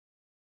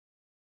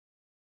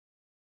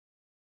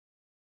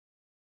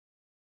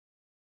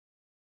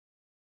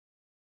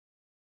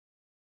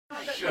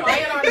Ladies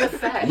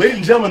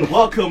and gentlemen,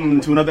 welcome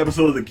to another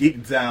episode of the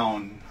Geek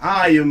Down.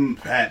 I am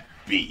Pat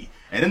B.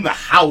 And in the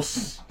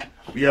house,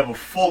 we have a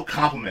full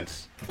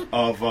complement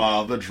of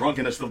the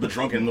drunkenness of the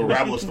drunken, the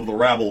rabblest of the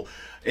rabble.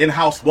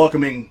 In-house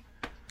welcoming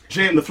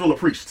Jam the Thriller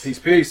Priest. Peace,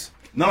 peace.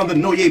 None other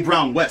than Nonye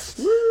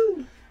Brown-West.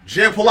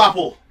 Jere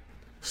Pilapil.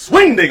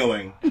 Swing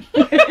dingling.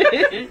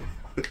 You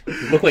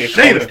look like a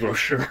Shayna.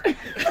 brochure.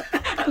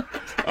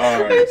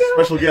 Alright,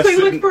 special guest We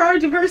sitting look for our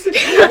diversity.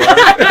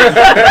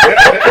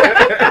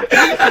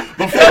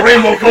 before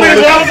Rainbow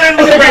Coalition.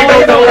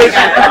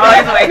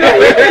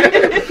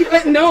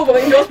 No,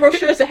 but in those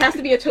brochures, it has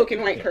to be a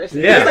token white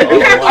person. Yeah. Like,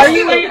 are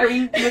you white? Are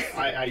you?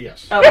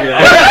 Yes. Oh.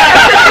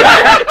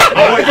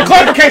 For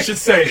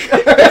clarification's sake.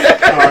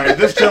 Alright,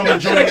 this gentleman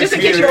joining us Just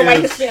in case you're here a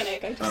white is...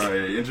 Hispanic.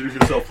 Alright, introduce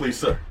yourself, please,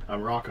 sir.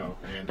 I'm Rocco,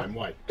 and I'm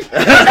white.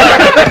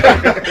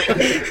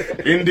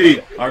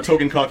 Indeed, our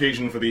token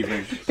Caucasian for the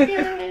evening.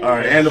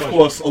 Alright, and of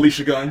course,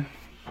 Alesha Gunn.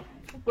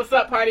 What's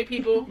up, party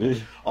people?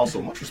 Also,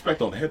 much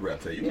respect on the head wrap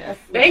to you. Yes.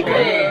 Thank you.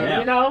 Yeah.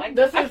 You know,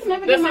 this I've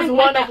never is done mine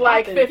one like of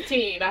like that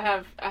 15. I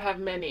have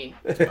many.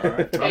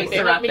 Alright, They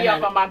hooked me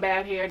up on my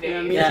bad hair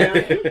days.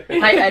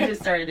 I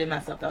just started it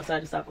myself though, so I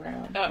just stopped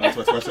around.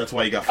 that's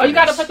why you got Oh, you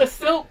gotta friends. put the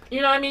silk.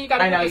 You know what I mean? You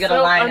gotta. I know, put you the gotta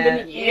silk line it.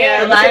 underneath.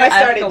 Yeah, The that's line, what I I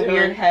have started a doing.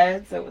 weird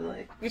head, so it was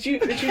like. What you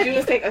do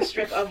is take a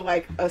strip of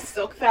like a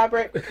silk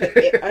fabric, put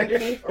it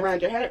underneath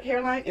around your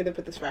hairline, and then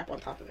put this wrap on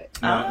top of it.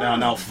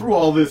 Now, through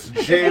all this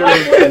Jere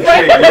and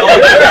Shay,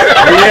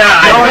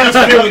 y'all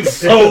just feeling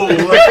so...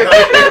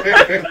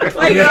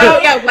 Like,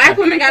 yeah, black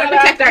women gotta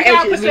protect our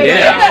edges.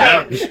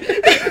 Yeah.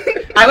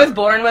 I was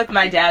born with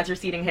my dad's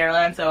receding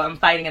hairline, so I'm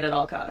fighting it at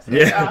all costs.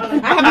 I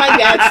have my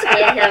dad's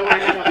square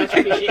hairline. I don't much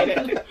appreciate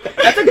it.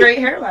 That's a great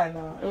hairline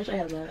though. I wish I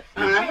had that.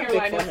 I have a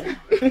big forehead.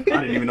 I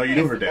didn't even know you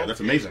knew her dad. That's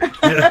amazing.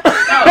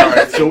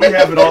 Alright, so we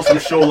have an awesome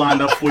show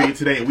lined up for you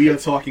today. We are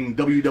talking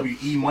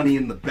WWE Money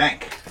in the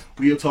Bank.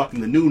 We are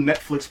talking the new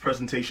Netflix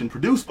presentation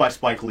produced by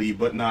Spike Lee,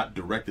 but not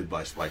directed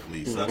by Spike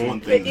Lee. So that's one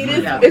thing.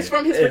 It's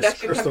from his It's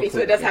production crystal company, so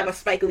it does have a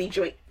Spike Lee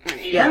joint.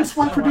 That's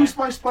why produced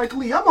by Spike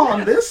Lee. I'm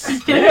on this.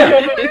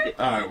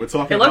 Alright, we're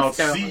talking It looks about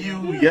terrible. See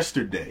You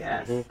Yesterday.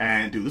 Yes.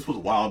 And dude, this was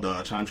a wild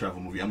time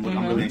travel movie. I'm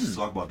really anxious to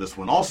talk about this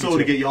one. Also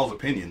to get y'all's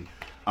opinion,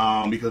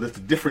 because it's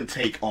a different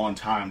take on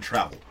time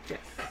travel. Yes.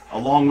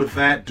 Along with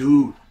that,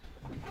 dude,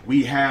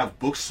 we have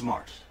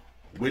Booksmart,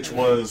 which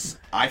was,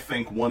 I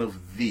think, one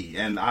of the,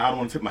 and I don't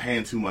want to tip my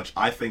hand too much,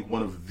 I think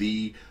one of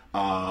the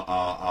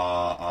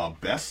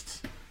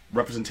best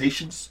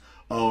representations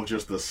of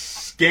just the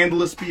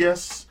scandalous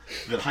BS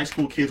that high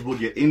school kids will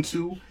get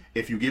into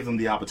if you give them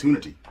the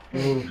opportunity.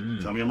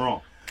 Tell me I'm wrong.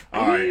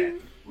 All right.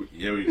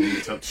 Yeah,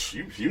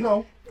 you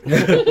know. I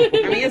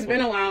mean, it's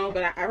been a while,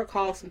 but I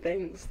recall some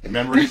things.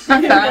 Memories? You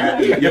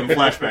having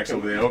flashbacks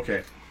over there.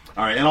 Okay.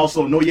 All right. And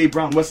also, Nonye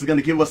Brown-West is going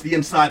to give us the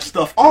inside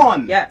stuff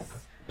on. Yes.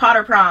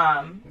 Potter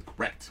Prom.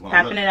 Correct. Well,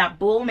 Happening at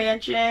Bull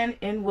Mansion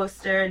in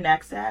Worcester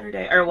next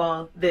Saturday. Or,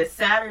 well, this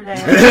Saturday.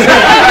 Today's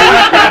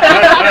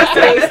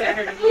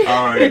Saturday.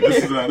 All right.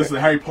 This is a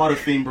Harry Potter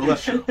themed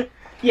burlesque show.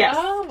 Yes.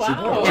 Oh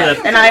wow. Yes.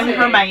 And I'm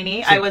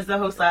Hermione. I was the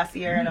host last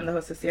year, and I'm the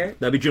host this year.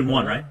 That'd be June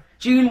 1, right?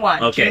 June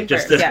 1. Okay, June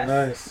just 1st, to- yes.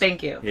 Nice.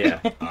 Thank you. Yeah.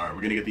 All right,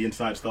 we're gonna get the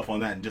inside stuff on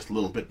that in just a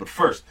little bit. But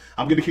first,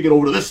 I'm gonna kick it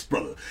over to this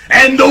brother,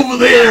 and over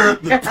there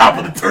at the top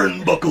of the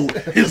turnbuckle,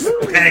 his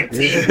tag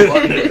team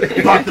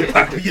partner, about to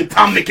pack the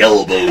atomic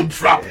elbow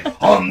drop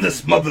on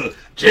this mother,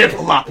 Jere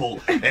Pilapil,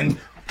 and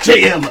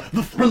JM,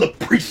 the Thriller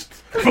Priest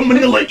from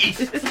Manila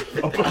East.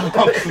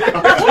 Honestly,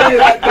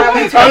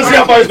 I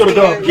thought he was gonna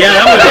go. Yeah,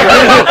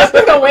 that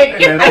was So wait.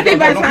 I think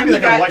by the time you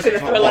got to the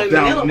Thriller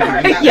Manila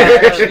part, Yeah.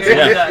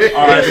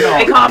 All right, no.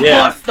 They call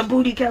Yeah. Boss the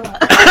booty killer.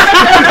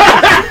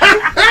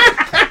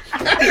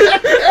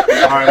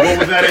 All right, what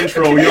was that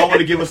intro? Y'all want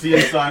to give us the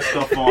inside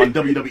stuff on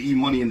WWE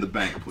Money in the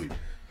Bank, please?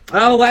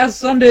 last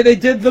Sunday they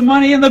did the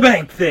Money in the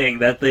Bank thing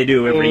that they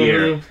do every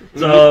year.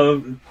 It's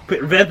an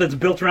event that's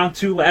built around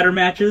 2 ladder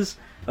matches,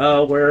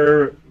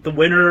 where the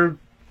winner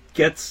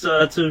gets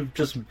to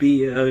just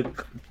be a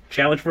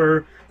challenge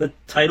for the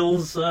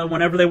titles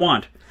whenever they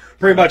want.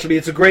 Pretty much. I mean,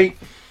 it's a great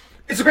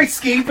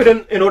scheme for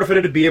them in order for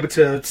them to be able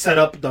to set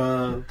up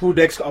who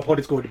next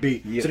opponent's going to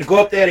be. Yep. So to go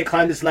up there, they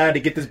climb this ladder, they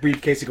get this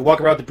briefcase, they can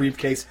walk around the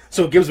briefcase.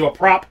 So it gives them a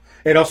prop.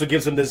 It also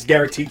gives them this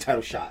guaranteed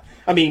title shot.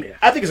 I mean,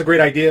 I think it's a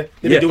great idea.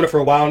 They've been doing it for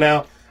a while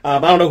now. I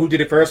don't know who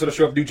did it first. I'm not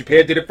sure if New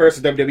Japan did it first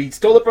or WWE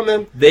stole it from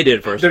them. They did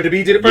it first.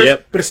 WWE did it first,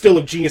 Yep. but it's still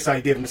a genius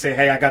idea of them to say,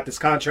 hey, I got this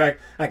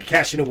contract, I can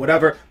cash in or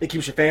whatever. It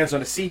keeps your fans on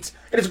the seats,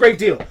 and it's a great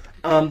deal.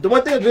 The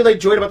one thing I really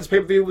enjoyed about this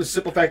pay-per-view was the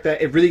simple fact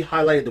that it really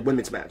highlighted the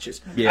women's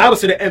matches. Yeah. I would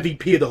say the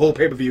MVP of the whole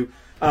pay-per-view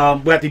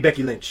with the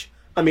Becky Lynch.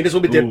 I mean, this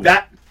woman did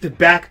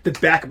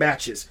back-to-back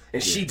matches,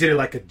 and she did it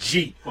like a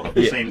G. Well,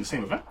 the same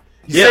event.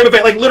 Same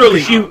event, like literally.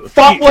 She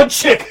one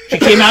chick. She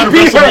came out of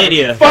beat her,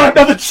 WrestleMania. fought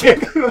another chick.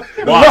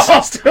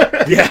 Lost.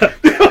 Yeah.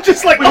 They were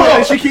just like,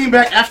 And she came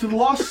back after the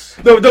loss?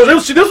 No, she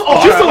was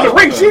still in the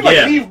ring. She didn't like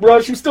Yeah. leave,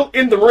 bro. She was still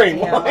in the ring.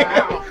 Yeah. Like,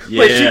 Wow.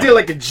 like she Yeah. did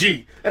like a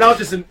G, and I was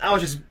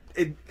just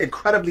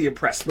incredibly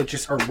impressed with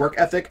just her work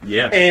ethic.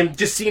 Yeah. And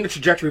just seeing the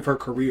trajectory of her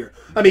career.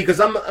 I mean, because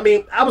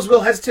I was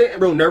real hesitant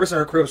and real nervous that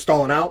her career was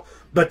stalling out.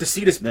 But to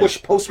see this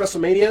push post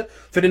WrestleMania,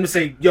 for them to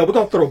say, yo, we're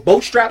going to throw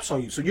both straps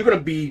on you. So you're going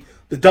to be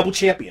the double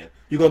champion.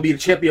 You're going to be the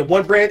champion of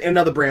one brand and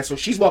another brand. So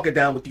she's walking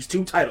down with these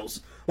 2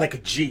 titles like a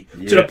G.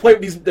 To the point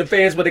where the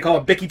fans, what they call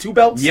it, Becky 2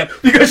 belts. Yep.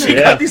 Because she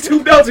got these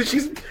 2 belts and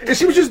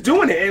she was just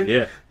doing it. And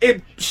Yeah.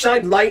 it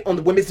shined light on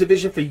the women's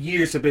division for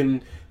years. Have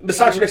been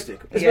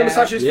misogynistic. It's been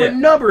misogynistic for a Yeah.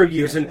 number of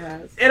years. And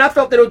I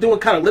felt that they were doing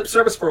kind of lip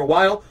service for a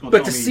while. Don't But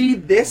tell to me- see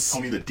this...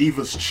 Tell me the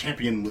Divas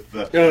champion with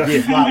the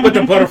with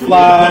the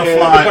butterfly,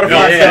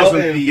 belt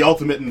and the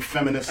ultimate and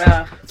feminist.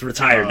 It's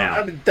retired now.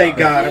 I mean, thank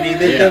God.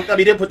 I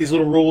mean, they put these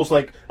little rules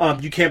like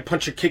you can't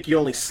punch or kick, you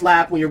only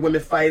slap when you're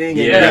women fighting.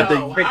 And Yeah.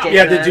 you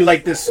have to do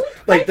like this,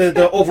 like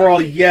the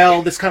overall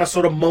yell, this kind of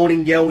sort of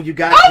moaning yell when you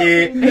got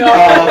hit.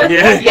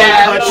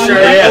 Yeah. Cut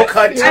shirt, no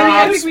cut tops.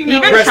 I think we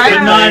Even breast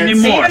China, not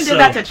implants. anymore. they even did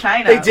that to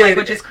China, They did. like,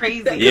 which is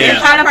crazy. Yeah.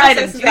 China The pride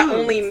process is is that huge.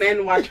 only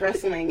men watch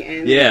wrestling,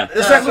 and Yeah. That's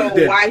exactly what so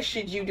they did. why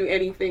should you do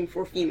anything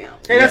for females?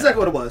 And that's exactly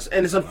what it was.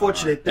 And it's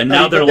unfortunate. And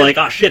now they're like,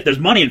 oh shit, there's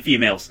money in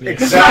females.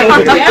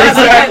 exactly.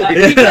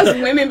 Yeah, because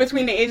women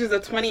between the ages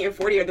of 20 and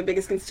 40 are the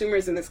biggest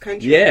consumers in this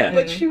country. Yeah.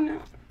 But you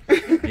know.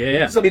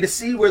 Yeah. So I mean, to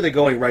see where they're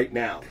going right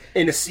now,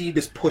 and to see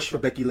this push for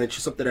Becky Lynch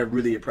is something that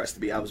really impressed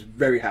me. I was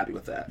very happy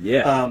with that.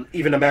 Yeah.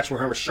 Even the match with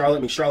her and Charlotte. I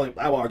mean, Charlotte,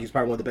 I would argue, is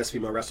probably one of the best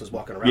female wrestlers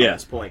walking around Yeah. at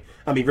this point.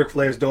 I mean, Ric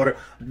Flair's daughter.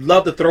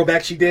 Love the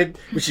throwback she did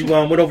when she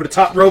went over the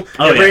top rope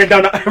Oh, and yeah. ran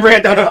down the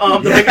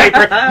ring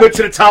apron, went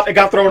to the top and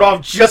got thrown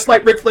off just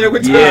like Ric Flair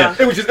would. Yeah.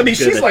 It was just. I mean,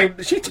 she's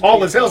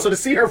tall as hell. So to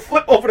see her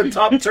flip over the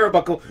top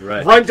turnbuckle,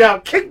 Right. run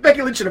down, kick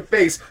Becky Lynch in the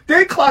face,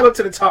 then climb up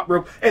to the top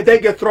rope, and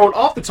then get thrown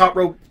off the top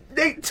rope.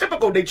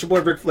 Typical Nature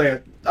Boy Ric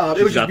Flair. It was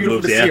just got the beautiful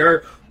moves, to yeah. see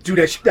her do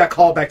that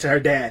call back to her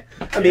dad.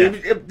 I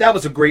mean, that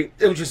was it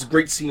was just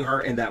great seeing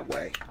her in that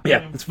way.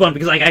 Yeah, it's fun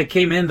because like I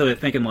came in though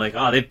thinking like,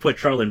 oh, they've put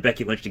Charlotte and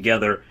Becky Lynch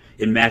together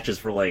in matches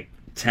for like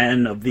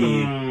 10 of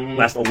the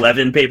last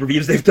 11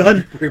 pay-per-views they've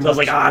done. So I was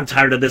like, I'm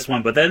tired of this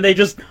one. But then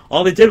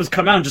all they did was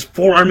come out and just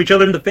forearm each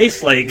other in the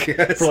face like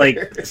for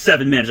like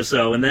 7 minutes or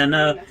so, and then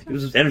it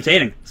was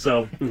entertaining.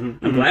 So I'm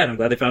glad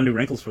they found new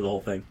wrinkles for the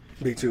whole thing.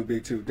 Me too.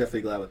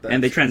 Definitely glad with that.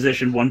 And they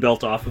transitioned one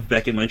belt off of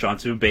Becky Lynch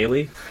onto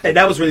Bayley. And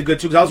that was really good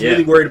too, because I was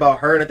really worried about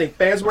her, and I think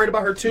fans were worried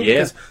about her too, Yeah.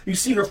 because you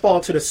see her fall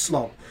to the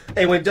slump.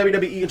 And when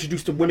WWE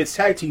introduced the women's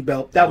tag team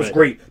belt, that was Right.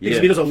 great. Because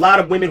Yeah. there's a lot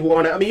of women who are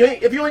on it. I mean,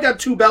 if you only got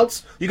 2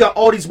 belts, you got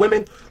all these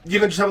women, you're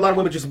going to just have a lot of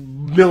women just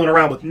milling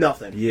around with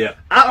nothing. Yeah.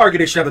 I argue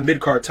they should have a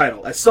mid-card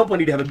title. At some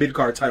point, you need to have a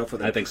mid-card title for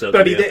them. I think so,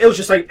 But I too, mean, yeah. it was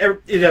just like,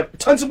 you have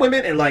tons of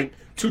women and like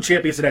 2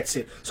 champions, and that's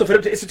it. So for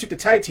them to institute the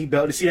tag team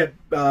belt, to see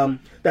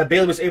that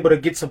Bayley was able to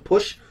get some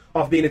push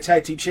off being a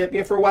tag team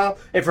champion for a while,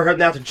 and for her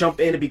now to jump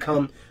in and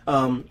become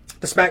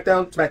the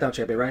SmackDown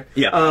champion, right?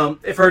 Yeah.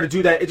 If her to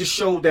do that, it just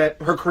showed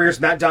that her career's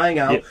not dying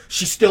out. Yeah.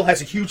 She still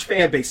has a huge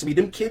fan base. I mean,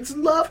 them kids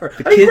love her.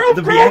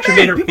 The reaction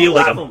made her feel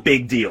like a them.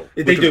 big deal.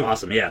 They which was do.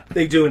 awesome, yeah.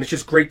 They do, and it's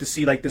just great to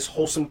see like this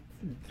wholesome,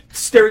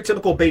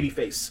 stereotypical baby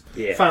face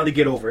finally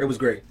get over. It was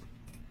great.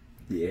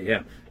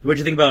 Yeah. What'd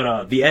you think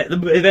about the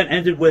event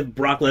ended with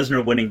Brock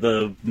Lesnar winning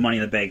the Money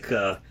in the Bank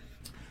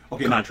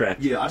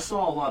contract? Yeah, I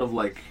saw a lot of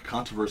like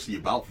controversy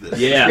about this.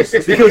 Yeah,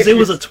 because it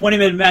was a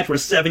 20-minute match where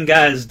 7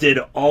 guys did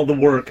all the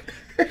work,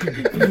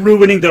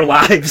 ruining their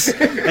lives,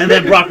 and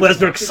then Brock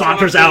Lesnar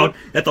saunters out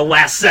at the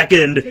last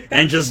second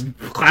and just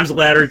climbs the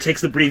ladder,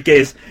 takes the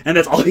briefcase, and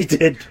that's all he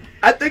did.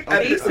 I think.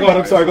 Okay. Go on,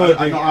 I'm sorry. Go ahead.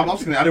 I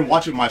Jake. I didn't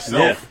watch it myself.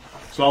 Yeah.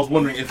 So I was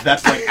wondering if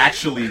that's like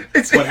actually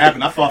what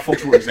happened. I thought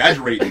folks were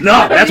exaggerating.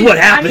 No, that's what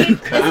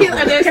happened. Can I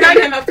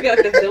have to be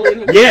like the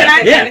villain?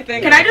 Yeah.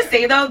 Can I just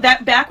say though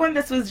that back when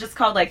this was just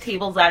called like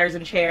tables, ladders,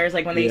 and chairs,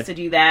 like when they used to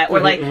do that, or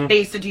like they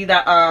used to do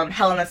that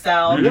Hell in a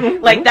Cell,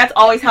 like that's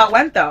always how it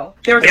went though.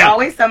 There was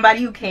always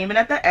somebody who came in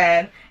at the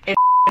end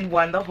and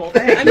won the whole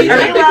thing. I mean,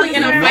 technically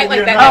in a fight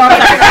like that.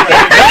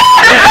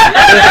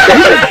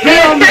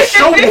 On the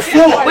show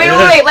before. Wait,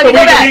 let me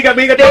go back. We got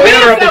the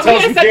banner up that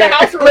tells you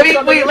can't.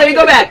 Let me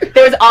go back.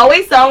 There was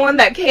always someone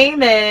that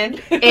came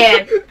in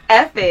and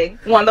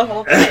effing won the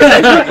whole thing.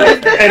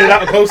 Edit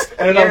out the post.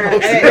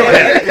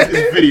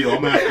 It's video.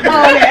 I'm asking.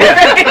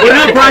 We're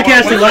not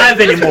broadcasting live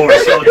anymore,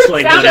 so it's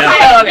like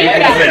whatever.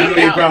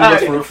 Olivia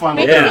Brown-West for a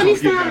final. Yeah.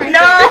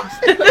 No.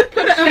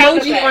 Put an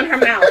emoji on her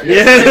mouth.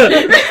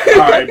 Yeah.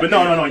 All right, but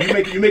no.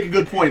 You make a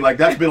good point. Like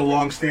that's been a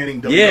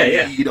long-standing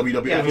WWE,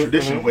 WWF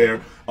tradition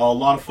where a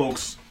lot of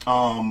folks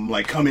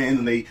like come in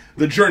and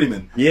the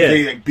journeymen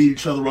they like, beat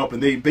each other up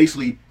and they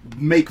basically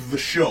make the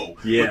show.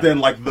 Yeah. But then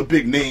like the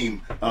big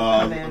name,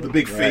 the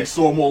big face,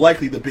 or more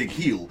likely the big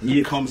heel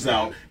comes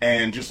out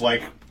and just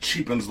like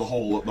cheapens the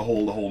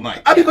whole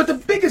night. I mean, but the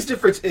biggest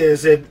difference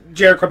is, and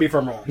Jared, correct me if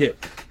I'm wrong. Yeah.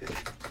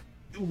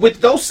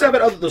 With those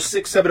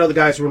 6, 7 other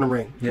guys who were in the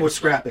ring, who were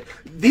scrapping,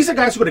 these are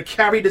guys who are going to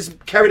carry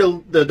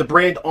the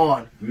brand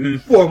on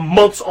for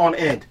months on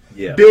end,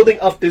 building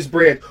up this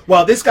brand.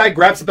 While this guy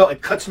grabs the belt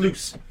and cuts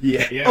loose.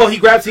 Yeah. Oh, he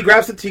grabs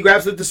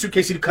the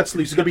suitcase, he cuts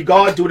loose. He's going to be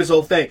gone doing his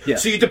whole thing. Yeah.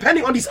 So you're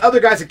depending on these other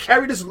guys to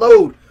carry this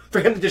load for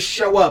him to just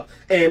show up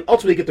and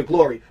ultimately get the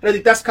glory. And I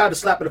think that's kind of a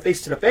slap in the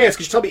face to the fans,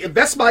 because you tell me,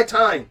 invest my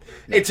time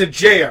into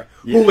Jere,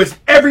 who is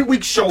every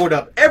week showing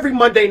up, every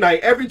Monday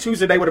night, every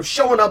Tuesday night, would have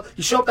shown up.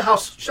 You show up to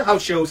house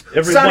shows,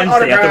 Every signing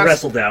Wednesday at the autographs,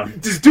 Wrestle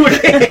Down. just do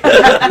it.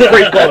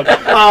 Great book.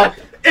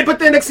 But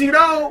then next thing you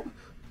know,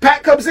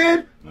 Pat comes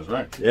in, That's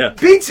right. Yeah.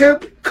 beats him,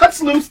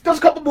 cuts loose, does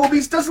a couple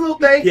movies, does a little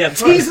thing, Yeah,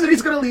 teases that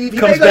he's going to leave. He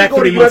comes ain't gonna back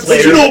go to 3 months UFC.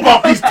 What you know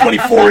about these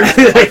 24-inch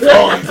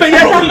pythons? But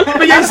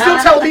yeah, you're still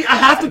telling me I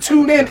have to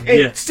tune in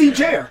and see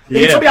Jere. And you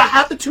Yeah. tell me I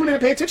have to tune in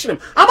and pay attention to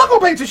him. I'm not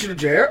going to pay attention to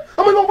Jere.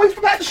 I'm going to wait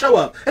for Pat to show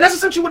up. And that's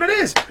essentially what it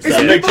is. It's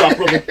That leg drop,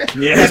 brother.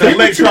 Yeah. That's that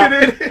leg drop.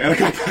 And I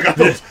got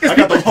those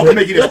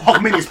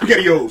Hulkamania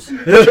SpaghettiOs.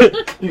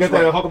 You got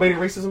that Hulkamania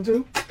racism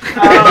too?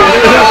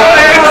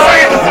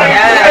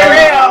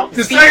 Yeah.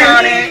 Just Speak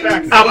on it.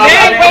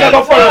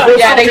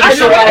 Yeah, they should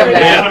should not have Yeah.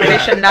 that. They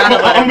should not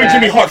have I'm let gonna be him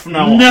Jimmy back. Hart from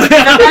now on.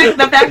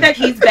 The fact that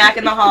he's back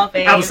in the Hall of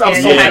Fame I and was so kind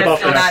sad of about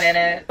still that. not in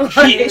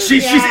it.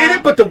 She's in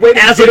it, but the way they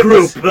As did a it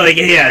was- group, like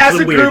yeah, as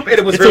it's a weird. group, and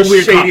it was it's very a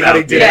weird shady how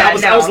they cop-out. did it. Yeah, I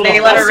was a no, little they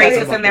let a upset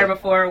racist about in there that.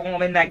 before a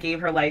woman that gave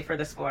her life for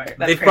the sport. That's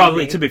They crazy.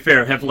 probably, to be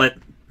fair, have let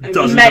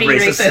dozens Many of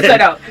racists racists, in, I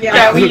know.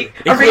 Yeah, we a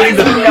Including racist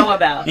the- we know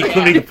about.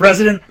 including the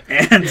president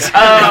and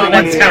Oh, one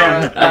that's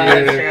town.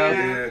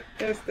 true.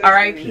 That's true.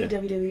 R.I.P.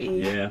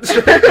 WWE. Yeah.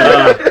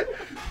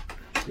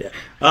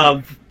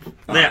 All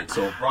Yeah. right,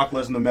 so Brock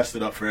Lesnar messed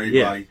it up for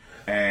everybody,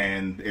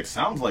 and it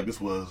sounds like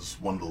this was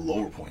one of the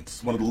lower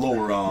points, one of the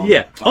lower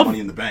Money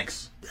in the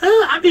Banks.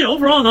 I mean,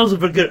 overall, that was a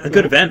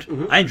good event.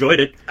 I enjoyed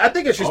it. I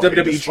think it's just Okay,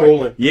 WWE that's right.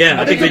 trolling.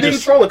 Yeah, I think they're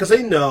trolling because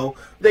they know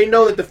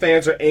that the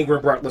fans are angry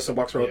when Brock Lesnar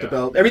walks around with the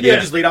belt. Everything I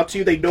just laid out to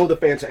you, they know the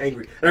fans are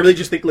angry, and I really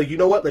just think, like, you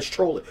know what? Let's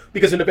troll it,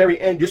 because in the very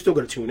end, you're still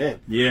going to tune in.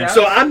 Yeah.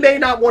 So I may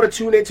not want to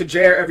tune in to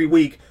Jere every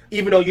week,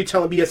 even though you're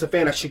telling me as a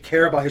fan I should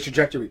care about his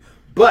trajectory.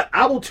 But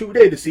I will tune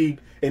in to see,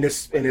 in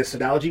this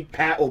analogy,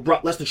 Pat or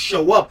Brock Lesnar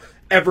show up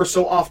ever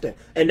so often,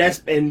 and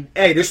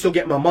hey, they're still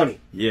getting my money.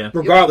 Yeah.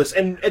 Regardless,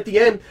 and at the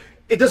end,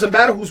 it doesn't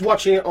matter who's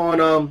watching it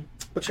on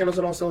what channel is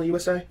it on still on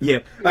USA? Yeah.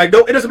 Like, no,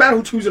 it doesn't matter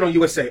who tunes it on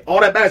USA. All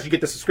that matters is you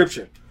get the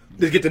subscription.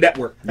 You get the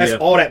network. That's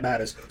all that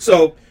matters.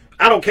 So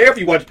I don't care if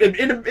you watch.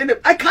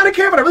 I kind of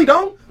care, but I really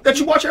don't. That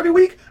you watch every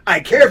week. I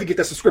care if you get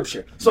the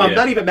subscription. So I'm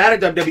not even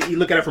mad at WWE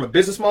looking at it from a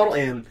business model.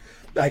 And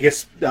I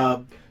guess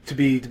to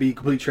be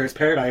completely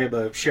transparent, I am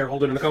a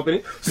shareholder in the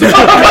company. So, so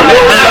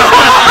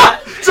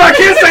I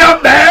can't say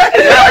I'm mad.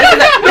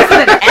 This is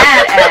an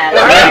ad.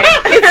 Right?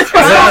 It's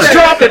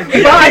dropping.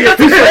 Buy it.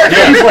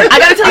 I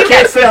gotta tell you, I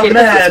can't say I'm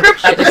mad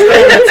at the Star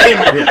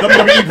Entertainment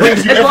WWE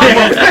brings you every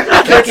month.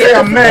 I can't say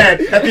I'm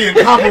mad at the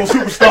incomparable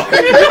superstar.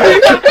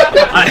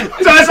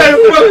 So I say,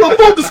 well,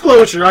 full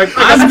disclosure.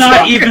 I'm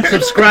not even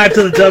subscribed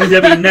to the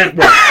WWE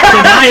Network. So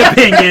in my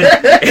opinion,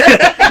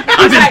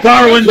 I've been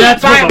borrowing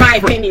that By from my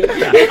opinion.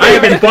 I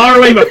have been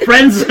borrowing my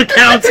friends'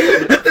 accounts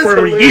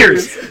for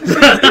years. You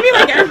mean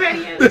like everybody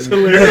is?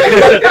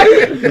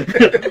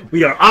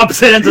 We are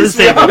opposite ends of the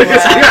table. He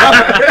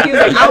was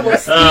like, I will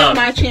steal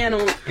my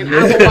channel and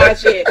I will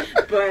watch it,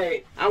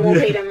 but I won't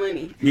pay them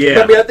money. Yeah.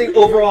 But I mean, I think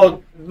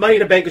overall, Money in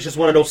the Bank is just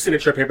one of those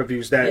signature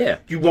pay-per-views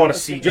that you want to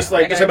see. Just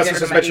like my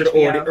sister mentioned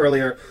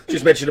earlier,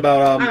 she's mentioned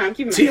about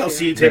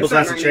TLC, Tables,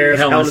 Ladders, and Chairs,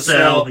 Hell in a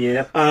Cell.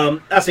 Yeah.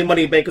 I say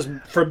Money in the Bank is,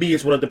 for me,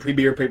 it's one of the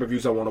premier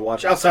pay-per-views I want to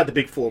watch. Outside the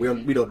Big Four, we know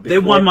the Big Four. They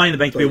want Money in the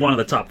Bank to be one of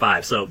the top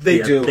 5, so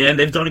they do. And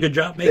they've done a good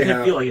job making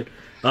it feel like it.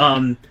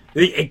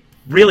 It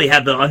really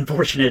had the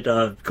unfortunate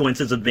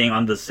coincidence of being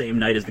on the same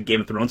night as the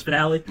Game of Thrones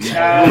finale.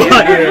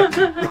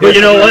 But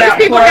you know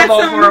what?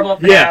 Horrible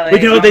finale. Yeah,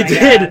 but you know what they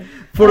did?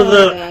 For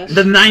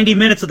the 90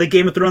 minutes of the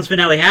Game of Thrones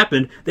finale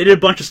happened, they did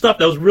a bunch of stuff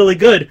that was really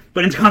good,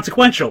 but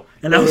inconsequential.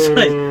 And that was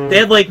like, they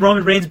had like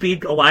Roman Reigns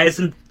beat Elias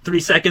in 3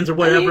 seconds or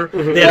whatever.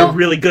 They had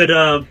really good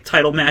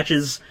title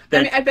matches.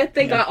 I mean, I bet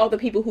they got all the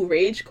people who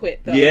rage quit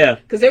though. Yeah.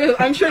 Because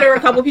I'm sure there were a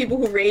couple people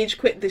who rage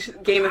quit the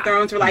Game of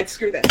Thrones were like,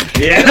 screw this.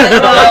 Yeah.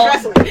 Well,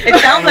 it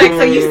sounds like,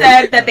 so you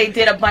said that they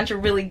did a bunch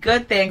of really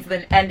good things,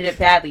 then ended it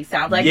badly.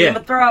 Sounds like Game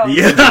of Thrones.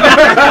 Yeah.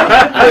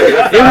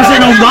 It was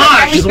an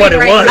homage, is what it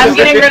was. I'm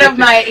getting rid of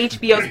my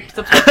HBO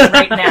subscription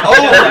right now.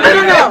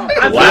 No.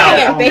 I'm Wow.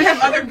 saying they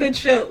have other good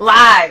shows.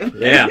 Live.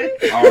 Yeah.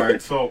 All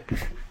right, so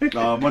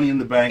Money in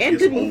the Bank And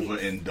is good over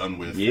movies. and done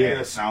with. Yeah.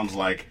 And it sounds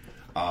like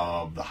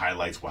the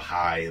highlights were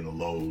high and the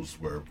lows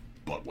were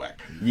butt whack.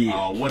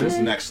 Yeah. What is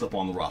next up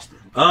on the roster?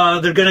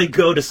 They're gonna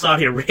go to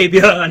Saudi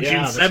Arabia on June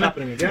that's 7th,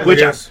 happening again.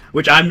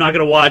 which I'm not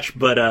gonna watch,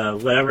 but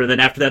whatever. Then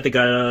after that, they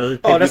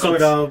got that's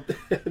what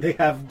they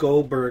have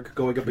Goldberg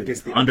going up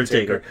against the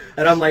Undertaker.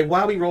 And I'm like,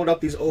 why are we rolling up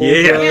these old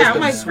I'm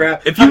like,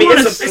 scrap? if you I mean,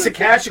 wanna it's a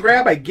cash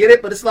grab. I get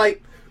it, but it's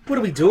like, what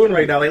are we doing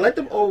right now? Like, let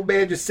them old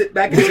man just sit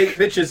back and take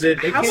pictures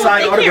and sign They can't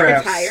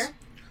autographs. retire.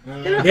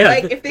 Yeah,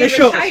 Like, if they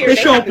show retire, they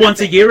show have up once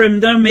a nothing. year,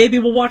 and then maybe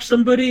we'll watch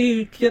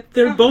somebody get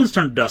their bones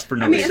turned to dust for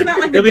no I mean, it's reason. not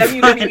like the It'll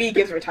be fine. WWE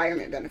gives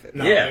retirement benefits.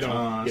 No, Yeah. they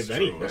don't give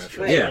any benefits.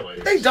 Yeah. really.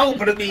 They don't,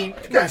 but I mean,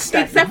 you gotta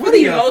stack Except your for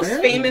the money up, most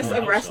man. famous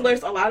of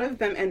wrestlers, a lot of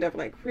them end up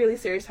like really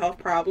serious health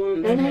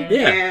problems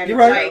Yeah, and you're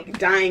right. like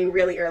dying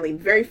really early.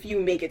 Very few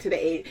make it to the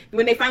age.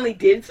 When they finally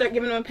did start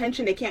giving them a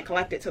pension, they can't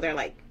collect it till they're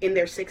like in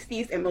their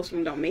 60s, and most of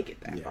them don't make it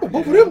that far.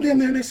 Both of them damn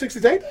near in their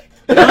 60s, ain't they?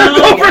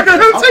 Oh, We're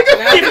gonna take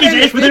a 50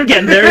 days for them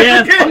getting there,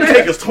 yeah.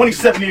 Undertaker's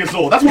 27 years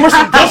old. That's worse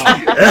than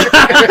Dusty.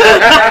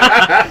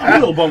 I'm a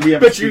little bummed we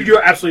haven't But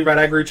you're absolutely right.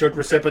 I agree with you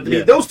 100%. But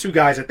Yeah. those two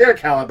guys at their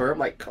caliber, I'm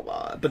like, come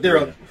on. But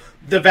they're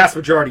the vast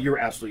majority. You're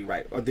absolutely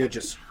right. Or they're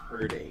just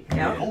hurting.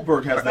 Yeah.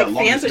 Goldberg has that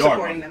Like fans longest are yard.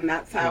 supporting them.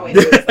 That's how it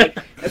is. Like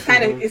it's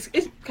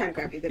kind of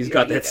crappy. He's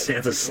got that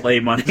Santa sleigh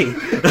money.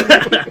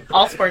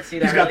 All sports do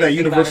that. He's got that really,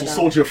 think about Universal it, though.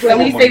 Soldier At film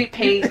least money. they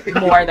pay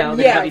more though than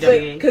Yeah,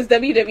 WWE. because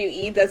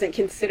WWE doesn't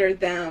consider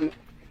them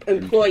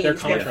employees. Their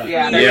They're contract.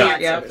 Yeah,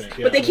 freelancers.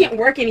 yeah. But they can't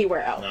work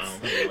anywhere else.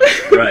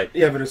 No. Right.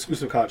 You have an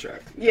exclusive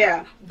contract.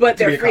 Yeah, but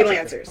they're be a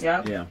contractor. freelancers.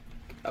 Yeah. Yeah,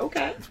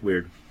 Okay. it's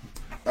weird.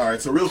 All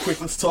right, so real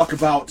quick, let's talk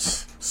about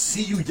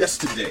See You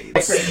Yesterday.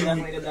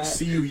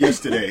 See You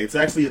Yesterday. It's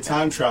actually a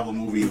time travel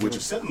movie, which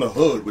is set in the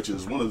hood, which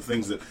is one of the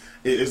things that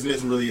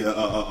isn't really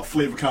a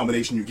flavor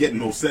combination you get in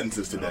most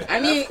sentences today.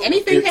 I mean,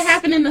 anything It's- can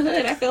happen in the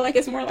hood. I feel like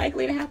it's more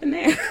likely to happen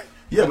there.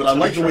 Yeah, but I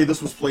like the way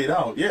this was played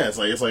out. Yeah, it's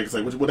like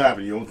what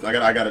happened? You know, I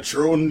got a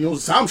churro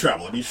and time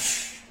travel. I mean,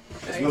 it's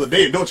another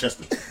day in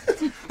Dorchester.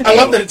 I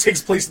love that it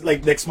takes place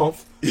like next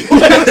month.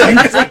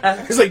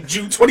 It's like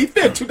June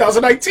 25th,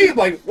 2019.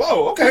 Like,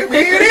 whoa, okay, we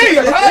ain't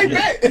here. All right,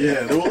 bet.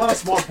 Yeah, there were a lot of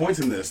small points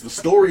in this. The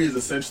story is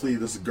essentially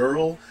this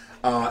girl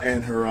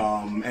and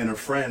her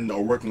friend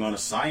are working on a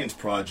science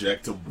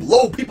project to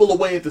blow people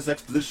away at this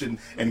exposition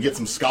and get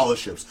some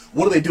scholarships.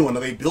 What are they doing?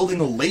 Are they building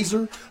a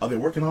laser? Are they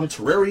working on a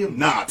terrarium?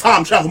 Nah,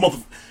 time travel, mother.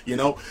 You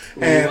know.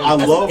 And I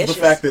love the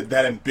fact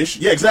that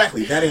ambition. Yeah,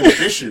 exactly. That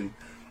ambition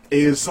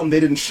is something they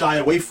didn't shy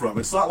away from.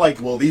 It's not like,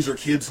 well, these are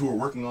kids who are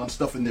working on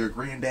stuff in their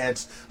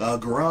granddad's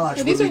garage.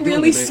 Yeah, What these they are doing?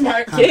 really They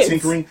smart kinda kids.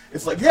 Tinkering.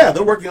 It's like, yeah,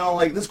 they're working on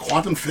like this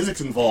quantum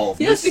physics involved.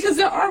 Yes, This- because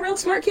there are real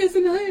smart kids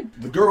in the hood.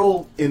 the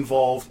girl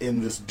involved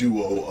in this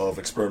duo of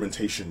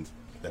experimentation.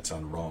 That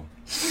sounded wrong.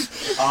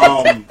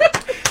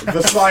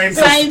 The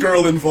scientist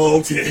girl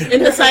involved here.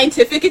 In the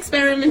scientific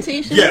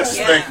experimentation? Yes,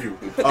 Yeah. thank you.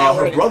 Put that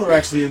Her word in. brother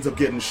actually ends up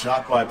getting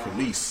shot by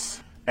police,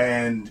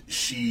 and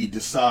she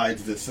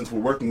decides that since we're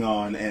working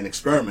on an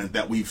experiment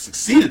that we've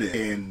succeeded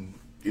in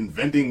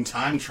inventing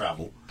time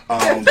travel,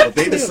 but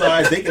they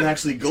decide they can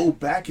actually go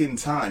back in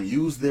time,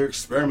 use their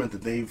experiment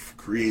that they've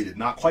created,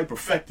 not quite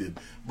perfected,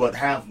 but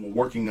have a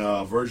working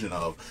version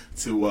of,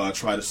 to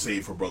try to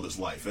save her brother's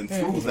life. And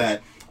through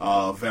that,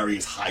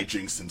 various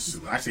hijinks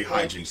ensue. I say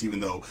hijinks, even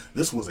though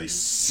this was a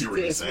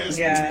serious ass.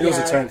 Yeah. It was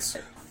intense.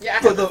 Yeah,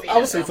 I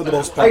would say for the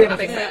most I part.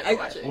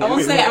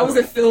 won't say I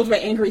wasn't filled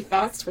with angry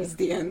thoughts towards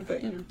the end,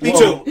 but you know. Me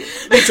too.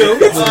 Me too.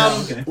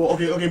 Well,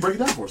 okay, break it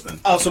down for us then.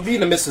 So me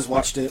and the missus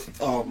watched it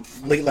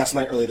late last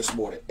night, early this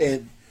morning,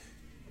 and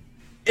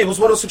it was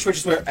one of those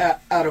situations where,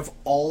 out of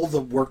all the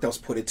work that was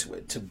put into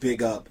it to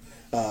big up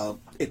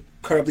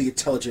incredibly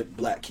intelligent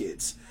black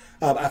kids,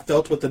 I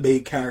felt with the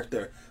main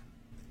character,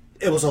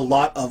 it was a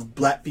lot of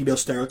black female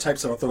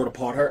stereotypes that were thrown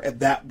upon her, and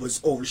that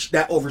was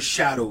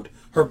overshadowed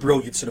her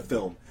brilliance in the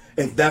film,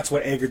 and that's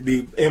what angered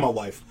me and my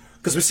wife.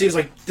 Because we see it's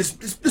like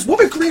this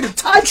woman created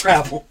time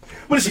travel.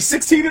 What is she,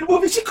 16 in the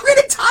movie? She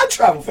created time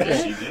travel for She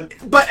that. did.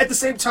 But at the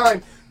same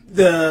time,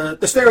 the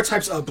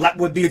stereotypes of black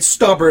women being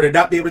stubborn and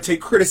not being able to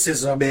take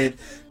criticism, and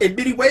in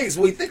many ways,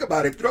 when you think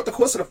about it, throughout the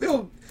course of the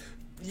film,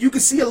 you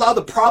can see a lot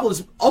of the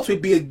problems ultimately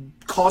being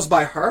caused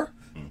by her.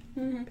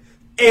 Mm-hmm.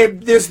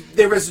 And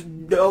there is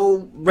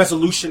no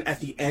resolution at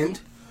the end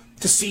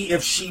to see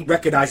if she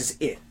recognizes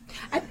it.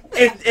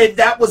 And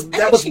that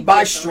was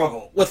my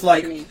struggle with,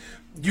 like,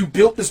 you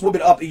built this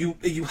woman up and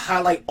you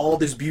highlight all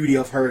this beauty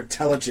of her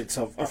intelligence,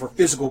 of her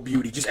physical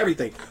beauty, just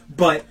everything.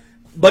 But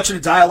much of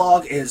the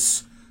dialogue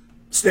is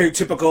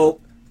stereotypical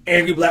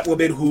angry black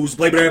woman who's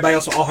blaming everybody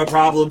else for all her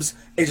problems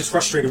and just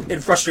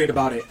frustrated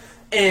about it.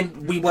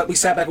 And we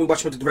sat back and we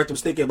watched what the director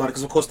was thinking about it,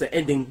 because of course the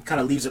ending kind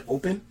of leaves it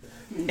open.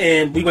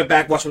 And we went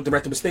back, watched what the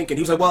director was thinking.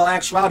 He was like, well, in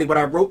actuality, when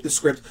I wrote the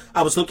script,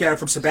 I was looking at it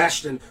from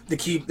Sebastian,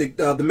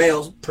 the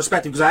male's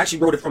perspective, because I actually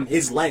wrote it from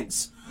his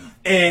lens.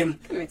 And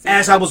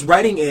as I was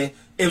writing it,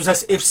 it was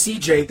as if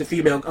CJ, the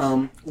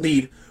female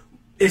lead,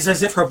 is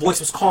as if her voice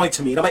was calling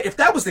to me. And I'm like, if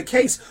that was the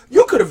case,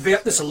 you could have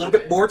vamped this a little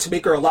bit more to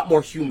make her a lot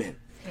more human.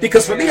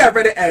 Because for me, I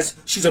read it as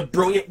she's a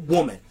brilliant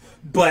woman,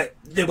 but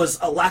there was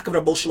a lack of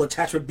emotional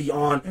attachment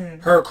beyond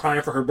her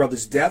crying for her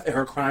brother's death and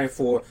her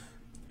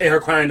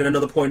crying at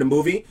another point in the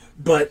movie.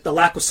 But the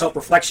lack of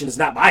self-reflection is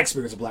not my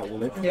experience of black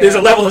women. Yeah. There's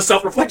a level of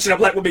self-reflection that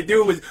black women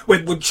do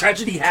when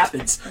tragedy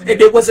happens. And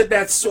it wasn't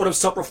that sort of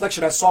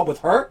self-reflection I saw with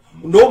her,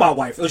 nor my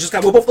wife. It was just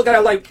kind of, we both look at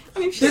it like,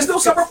 there's no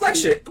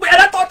self-reflection.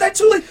 And I thought that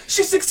too, like,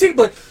 she's 16,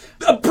 but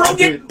a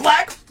brilliant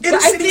black But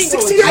I think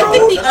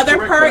the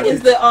other part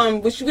is the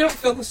which we don't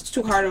focus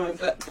too hard on,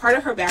 but part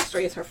of her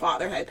backstory is her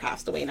father had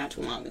passed away not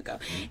too long ago,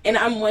 and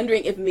I'm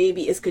wondering if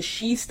maybe it's because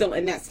she's still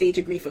in that stage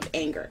of grief of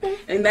anger,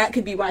 and that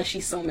could be why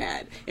she's so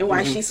mad and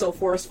why she's so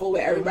forceful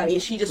with everybody,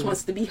 and she just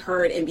wants to be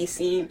heard and be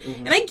seen.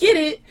 And I get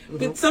it,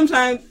 but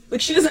sometimes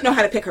like she doesn't know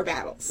how to pick her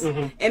battles,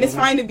 and it's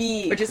fine to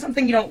be, which is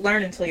something you don't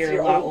learn until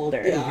you're a lot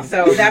older. Yeah.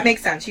 So that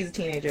makes sense. She's a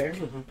teenager.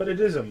 But it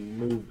is a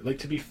movie. Like,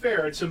 to be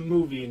fair, it's a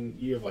movie, and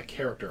you have like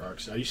character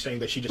arcs. Are you saying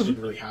that she just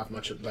didn't really have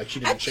much? Like, she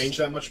didn't change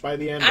that much by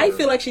the end? I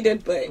feel like she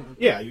did, but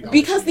yeah,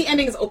 because the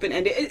ending is open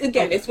ended.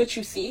 Again, it's what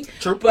you see.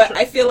 True, but true.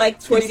 I feel like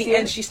towards the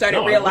end, she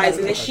started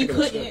realizing that she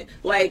couldn't.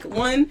 Like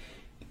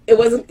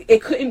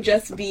it couldn't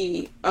just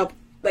be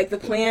like the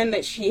plan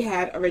that she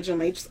had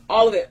originally. Just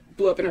all of it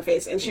blew up in her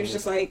face, and she was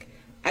just like,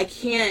 I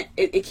can't.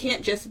 It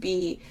can't just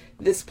be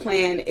this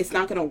plan. It's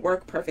not going to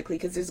work perfectly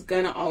because there's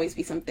going to always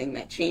be something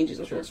that changes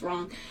or goes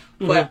wrong.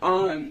 But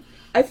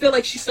I feel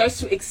like she starts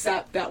to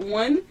accept that,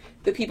 one,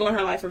 the people in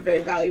her life are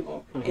very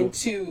valuable, and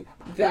two,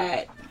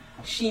 that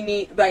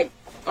she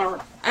or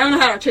I don't know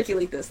how to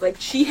articulate this. Like,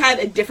 she had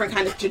a different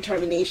kind of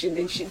determination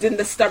than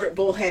the stubborn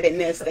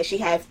bullheadedness that she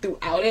had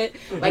throughout it.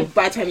 Like,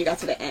 by the time you got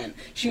to the end,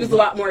 she was a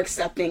lot more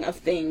accepting of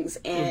things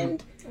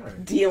and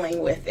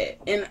dealing with it.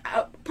 And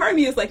part of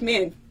me is like,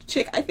 man,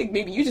 chick, I think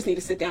maybe you just need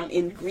to sit down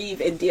and grieve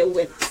and deal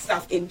with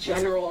stuff in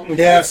general.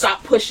 Yes.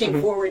 Stop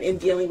pushing forward and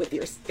dealing with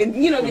get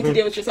to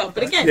deal with yourself.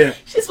 But again,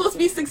 she's supposed to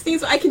be 16,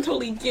 so I can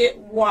totally get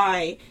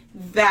why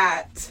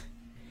that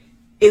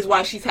is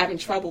why she's having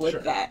trouble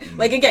with that.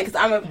 Like, again, because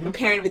I'm a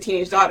parent of a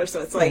teenage daughter,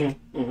 so it's like,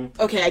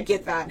 okay, I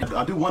get that.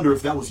 I do wonder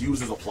if that was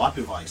used as a plot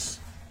device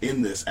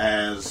in this,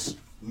 as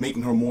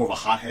making her more of a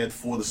hothead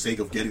for the sake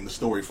of getting the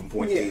story from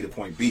point A to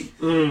point B.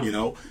 You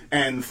know?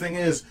 And the thing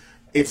is,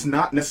 it's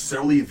not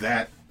necessarily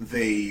that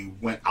they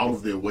went out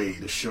of their way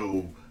to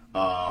show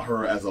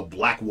her as a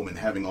black woman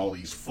having all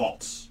these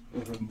faults,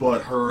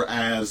 but her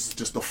as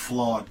just a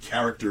flawed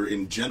character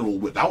in general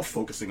without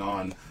focusing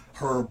on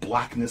her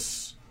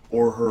blackness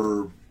or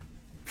her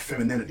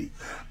femininity.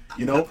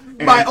 You know?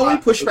 And my only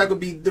pushback would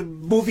be the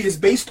movie is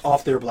based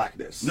off their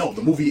blackness. No,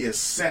 the movie is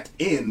set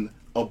in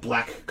a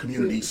black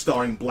community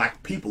starring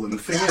black people, and the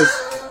thing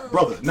is,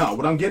 brother, no,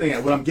 what I'm getting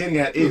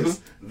at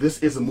is this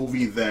is a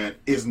movie that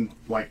isn't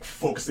like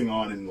focusing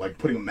on and like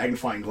putting a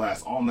magnifying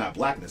glass on that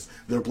blackness.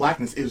 Their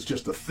blackness is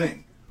just a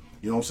thing.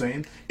 You know what I'm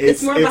saying?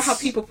 It's more about how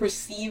people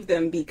perceive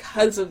them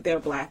because of their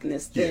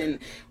blackness than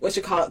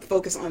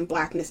focus on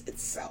blackness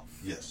itself.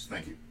 Yes,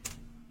 thank you.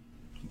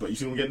 But you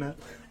see what I'm getting at?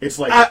 It's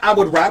like I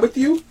would ride with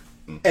you,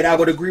 and I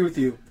would agree with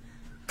you.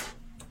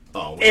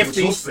 Oh, what you're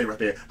supposed to say right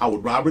there? I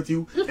would ride with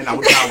you, and I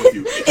would die with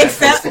you.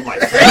 Except for life.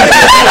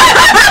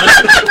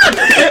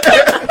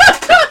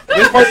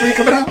 When's part 3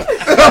 coming out?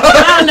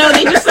 I don't know.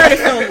 They just started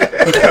filming.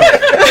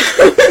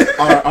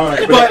 all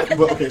right.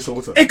 But okay. So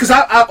what's up? Because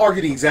I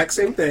argue the exact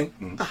same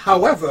thing.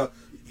 However,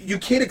 you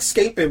can't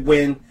escape it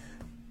when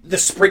the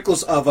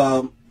sprinkles of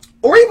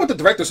or even what the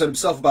director said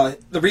himself about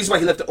it, the reason why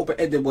he left it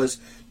open-ended was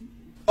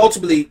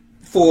ultimately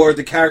for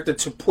the character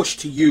to push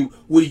to you,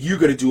 what are you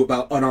going to do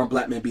about unarmed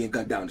black men being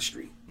gunned down the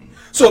street?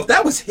 So if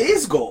that was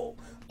his goal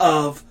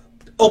of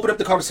open up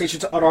the conversation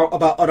to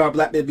about unarmed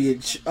black men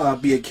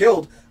being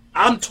killed,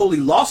 I'm totally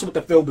lost with what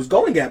the film was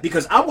going at,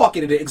 because I'm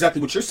walking into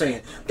exactly what you're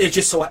saying. It's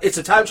just it's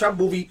a time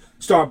travel movie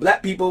starring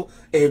black people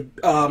and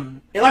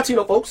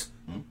Latino folks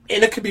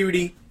in a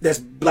community that's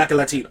black and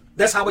Latino.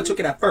 That's how I took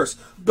it at first.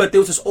 But there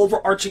was this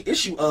overarching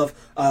issue of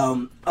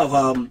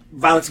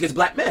violence against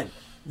black men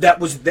that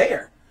was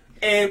there,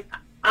 and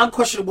I'm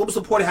questioning what was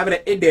the point of having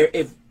it in there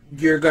if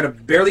you're gonna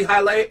barely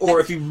highlight it, or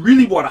if you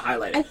really want to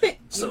highlight it. I think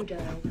so.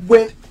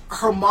 When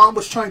her mom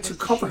was trying to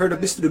comfort her to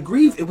midst of the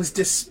grief, it was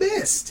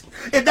dismissed,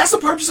 and that's the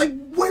part just like,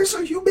 where's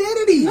her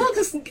humanity? No,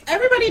 because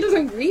everybody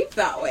doesn't grieve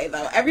that way,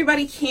 though.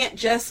 Everybody can't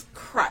just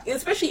cry,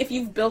 especially if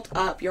you've built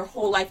up your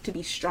whole life to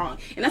be strong.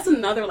 And that's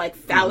another like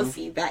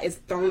fallacy that is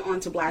thrown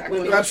onto black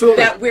women.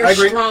 Absolutely, that we're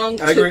strong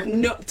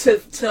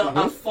to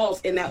a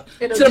fault, and that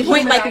to the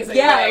point like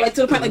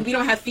to the point like we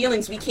don't have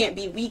feelings, we can't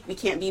be weak, we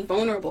can't be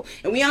vulnerable,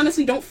 and we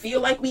honestly don't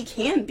feel like we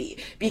can be,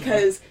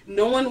 because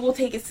no one will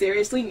take it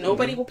seriously,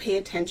 nobody will pay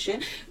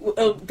attention.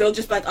 They'll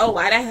just be like, oh,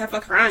 why'd I have her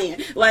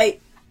crying?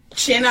 Like,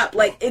 chin up.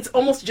 Like, it's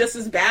almost just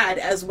as bad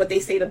as what they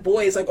say to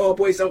boys, like, oh,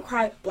 boys don't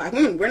cry. Black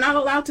women, we're not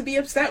allowed to be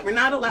upset. We're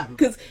not allowed,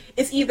 because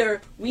it's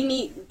either we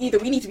need to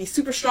be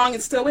super strong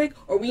and stoic,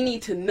 or we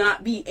need to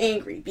not be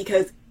angry,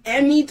 because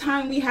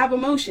anytime we have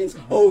emotions,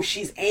 oh,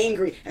 she's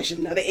angry, and she's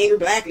another angry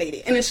black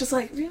lady, and it's just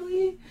like,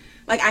 really?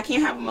 Like, I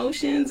can't have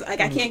emotions.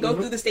 Like, I can't go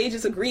through the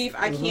stages of grief.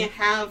 I can't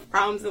have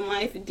problems in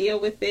life and deal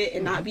with it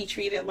and not be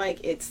treated like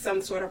it's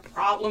some sort of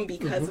problem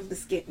because of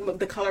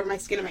the color of my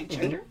skin or my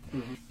gender.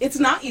 It's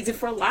not easy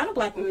for a lot of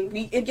black women.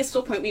 It gets to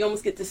a point we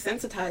almost get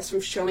desensitized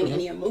from showing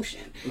any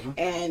emotion.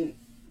 And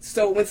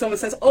So when someone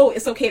says, "Oh,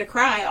 it's okay to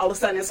cry," all of a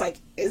sudden it's like,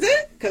 "Is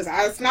it?" Because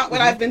that's not what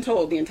I've been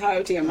told the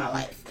entirety of my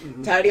life.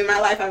 Entirety of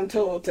my life, I'm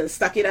told to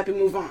suck it up and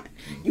move on.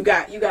 You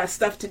got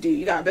stuff to do.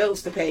 You got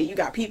bills to pay. You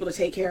got people to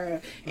take care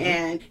of,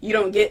 and you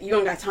don't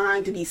got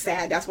time to be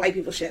sad. That's white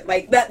people shit.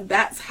 Like that.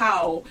 That's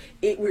how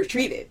we're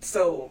treated.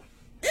 So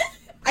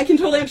I can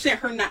totally understand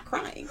her not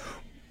crying.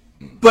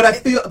 But I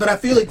feel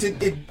like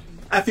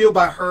I feel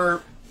by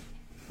her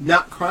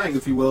not crying,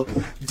 if you will,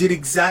 did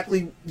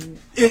exactly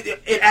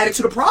it added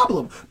to the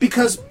problem,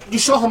 because you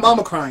saw her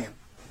mama crying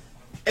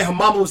and her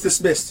mama was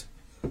dismissed.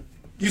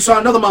 You saw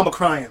another mama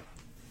crying.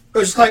 It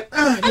was just like,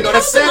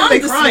 that's sad they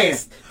crying.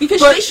 Because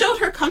she showed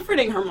her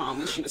comforting her mom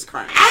when she was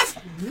crying.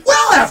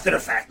 Well after the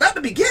fact, not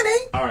the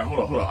beginning. All right,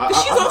 hold on. I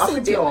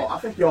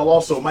think y'all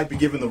also might be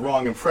giving the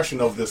wrong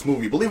impression of this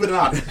movie. Believe it or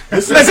not,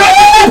 this is this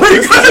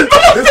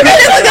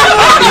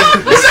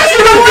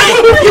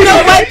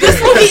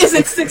movie is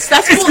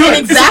successful in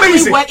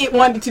exactly what it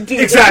wanted to do.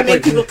 Exactly. To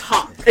make people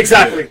talk.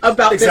 Exactly.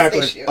 About this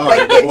issue. All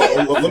right,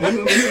 let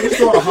me just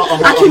throw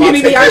out our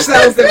community,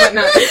 ourselves, and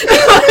whatnot.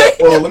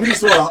 Well, let me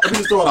just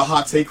throw out a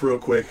hot take real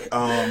quick,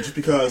 just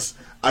because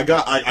I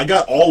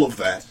got all of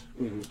that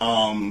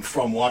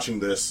from watching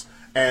this,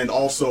 and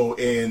also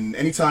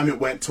anytime it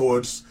went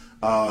towards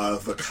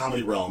the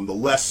comedy realm, the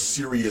less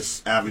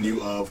serious avenue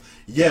of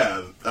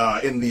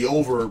in the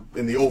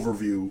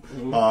overview,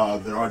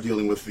 they are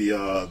dealing with the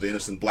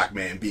innocent black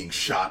man being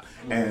shot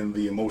and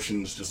the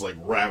emotions just like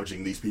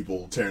ravaging these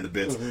people, tearing to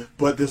bits.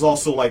 But there's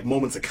also like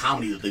moments of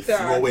comedy that they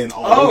throw in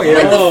all over.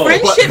 Like the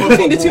friendship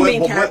between the two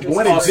main characters.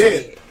 When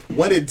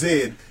it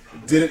did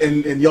it,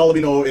 and y'all let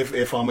me know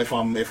if I'm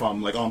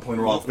like on point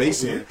or off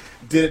base here.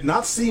 Did it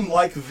not seem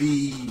like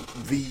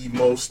the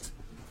most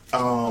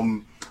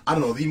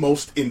the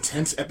most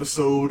intense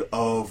episode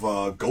of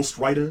Ghost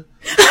Rider?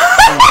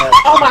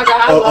 Oh my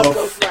god, I love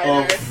Ghost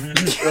Rider.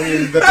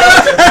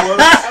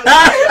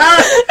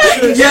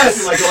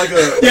 Yes,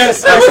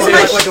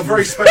 like a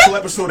very special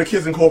episode of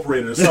Kids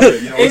Incorporated or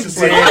something. It's just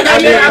like,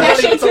 I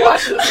need to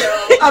watch the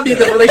show. I mean,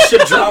 the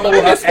relationship drama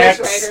with her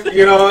ex.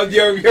 You're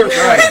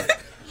right.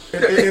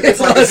 It's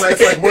like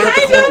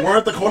we're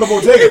at the corner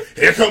bodega.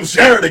 Here comes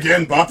Jared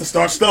again, about to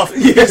start stuff.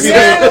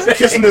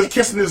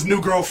 Kissing his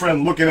new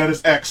girlfriend, looking at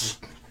his ex.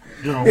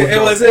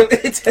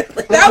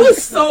 That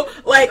was so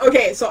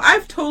okay. So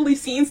I've totally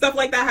seen stuff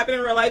like that happen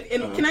in real life,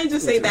 and can I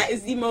just say that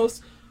is the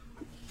most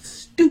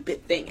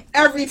stupid thing.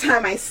 Every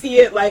time I see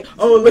it, like,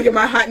 oh, look at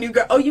my hot new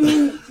girl. Oh,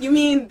 you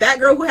mean that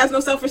girl who has no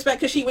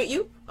self-respect because she with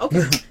you?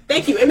 Okay,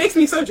 thank you. It makes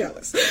me so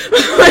jealous.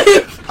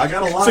 I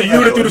got a lot. So you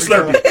would have threw the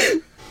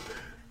Slurpee.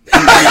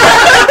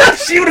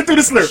 She would have threw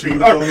the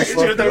Slurpee. All right. She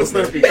would have threw the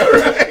Slurpee. All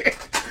right.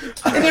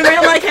 And it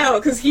ran like hell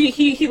because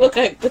he looked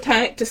like the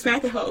type to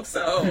smack a hoe.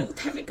 So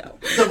time to go.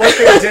 The one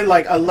thing I did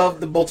like, I love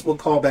the multiple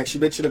callbacks. You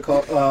mentioned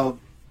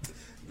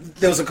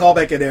there was a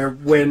callback in there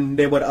when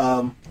they would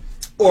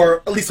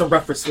or at least a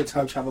reference to a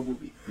time travel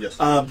movie. Yes.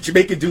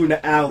 Jamaican dude in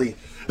the alley.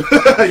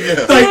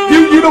 Yes. Like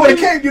you know what it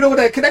came. You know what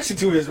that connection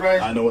to is,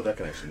 right? I know what that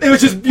connection is. It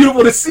was just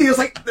beautiful to see. It was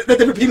like that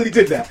they repeatedly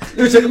did that.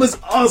 It was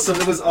awesome.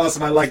 It was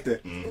awesome. I liked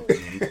it.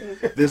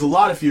 Mm-hmm. There's a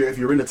lot if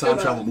you're into time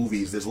travel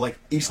movies. There's like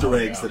Easter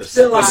eggs that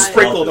are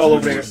sprinkled all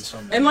over there.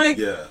 And like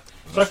So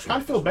I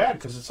kind of feel bad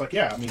because it's like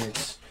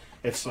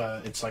it's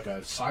like a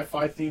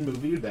sci-fi themed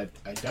movie that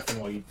I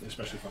definitely,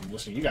 especially if I'm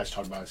listening to you guys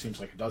talk about it, seems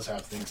like it does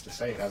have things to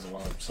say. It has a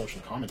lot of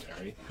social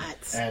commentary,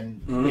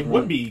 and it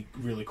would be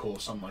really cool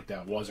if something like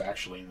that was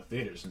actually in the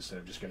theaters instead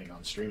of just getting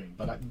on streaming.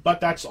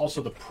 But that's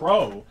also the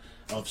pro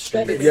of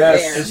streaming.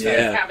 Yes,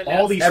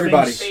 all these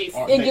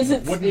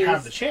things wouldn't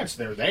have the chance.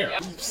 They're there.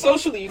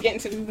 Socially, you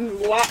get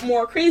into a lot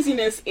more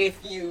craziness if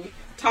you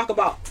talk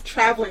about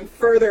traveling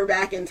further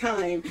back in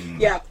time.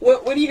 Yeah,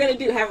 what are you gonna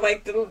do? Have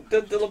like the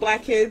little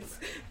black kids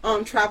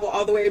travel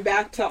all the way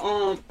back to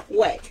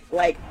what,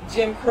 like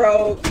Jim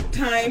Crow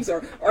times,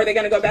 or are they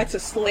gonna go back to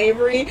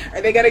slavery?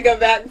 Are they gonna go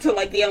back to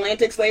like the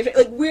Atlantic slavery?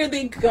 Like, where are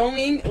they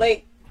going?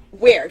 Like,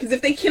 where? Because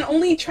if they can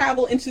only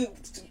travel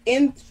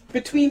in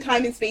between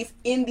time and space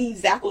in the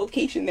exact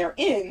location they're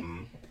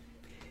in,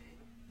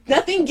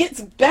 nothing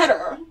gets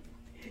better.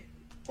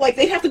 Like,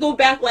 they'd have to go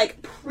back,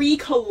 like,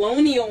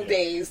 pre-colonial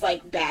days,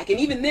 like, back. And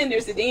even then,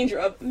 there's the danger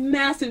of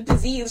massive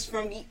disease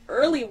from the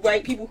early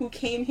white people who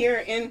came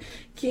here and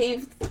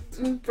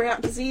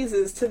brought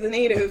diseases to the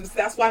natives.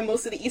 That's why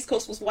most of the East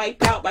Coast was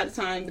wiped out by the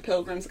time the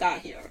Pilgrims got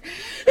here.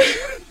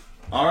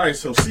 All right,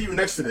 so see you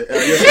next to the...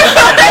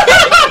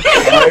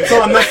 it's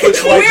on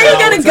Netflix right now. Where are you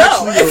going to go?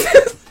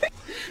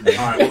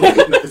 All right, well,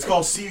 it's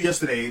called See You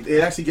Yesterday.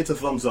 It actually gets a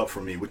thumbs up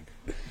from me.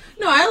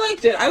 No, I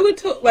liked it. I would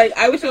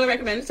totally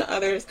recommend it to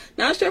others.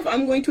 Not sure if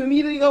I'm going to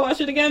immediately go watch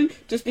it again,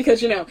 just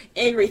because,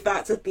 angry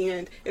thoughts at the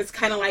end. It's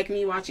kind of like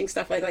me watching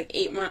stuff like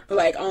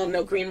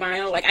Green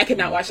Mile. Like, I could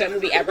not watch that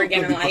movie ever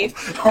again in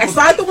life. I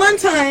saw it the one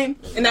time,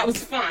 and that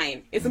was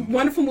fine. It's a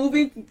wonderful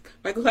movie.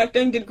 Michael Clark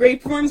Dunn did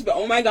great performance, but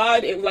oh my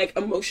god, it like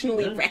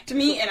emotionally wrecked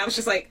me, and I was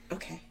just like,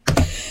 okay,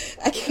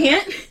 I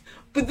can't.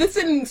 But this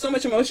didn't so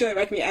much emotionally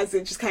wreck me as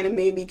it just kind of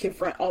made me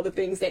confront all the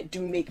things that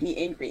do make me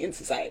angry in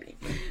society.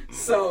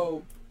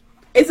 So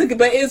It's a good,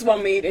 but it is well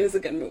made. It is a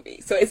good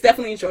movie, so it's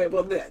definitely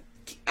enjoyable. The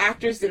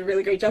actors did a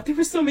really great job. There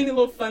were so many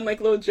little fun,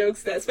 like little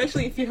jokes that,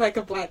 especially if you're like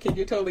a black kid,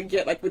 you totally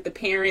get like with the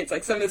parents,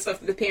 like some of the stuff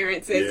that the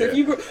parents said. So if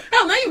you grew,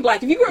 not even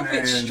black, if you grew up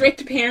with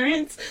strict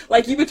parents,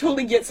 like you would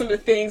totally get some of the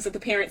things that the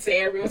parents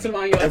say every once in a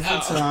while. You're like,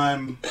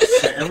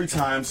 every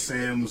time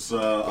Sam's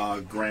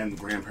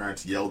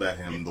grandparents yelled at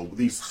him,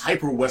 these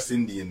hyper West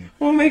Indian,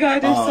 oh my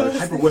god,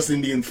 hyper West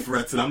Indian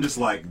threats, and I'm just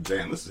like,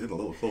 damn, this is hitting a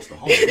little close to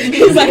home.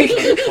 He's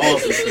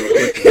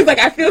like,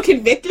 I feel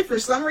convicted for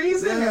some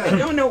reason. Yeah. I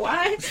don't know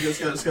why.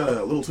 It's got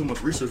a little too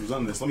much research was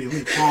on this. Let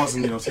me pause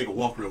and take a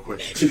walk real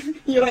quick.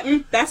 You're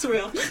like, that's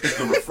real.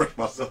 To refresh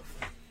myself.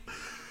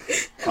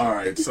 All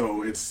right,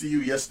 so it's See You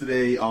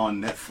Yesterday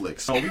on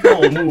Netflix. So we're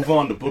gonna move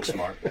on to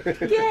Booksmart.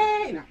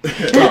 Yay! No.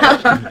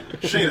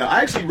 Shayna,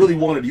 I actually really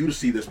wanted you to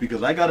see this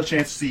because I got a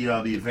chance to see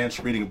the advanced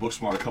screening of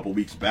Booksmart a couple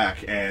weeks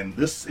back, and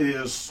this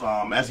is,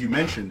 as you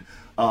mentioned,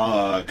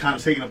 kind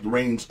of taking up the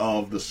reins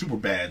of the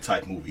Superbad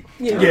type movie.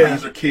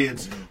 These are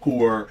kids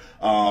who are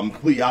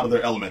completely out of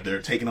their element.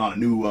 They're taking on a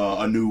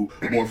new,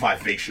 more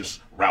vivacious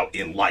route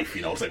in life.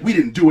 It's like we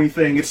didn't do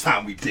anything. It's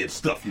time we did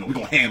stuff. We're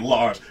gonna handle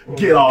ours,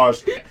 get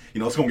ours.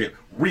 It's gonna get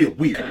real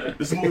weird.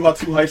 This is a movie about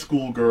two high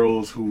school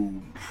girls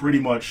who pretty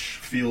much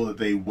feel that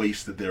they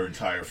wasted their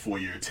entire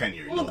 4-year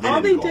tenure. Well,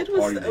 all they did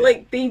was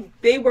like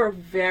they were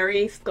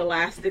very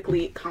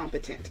scholastically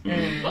competent.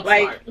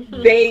 Like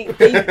they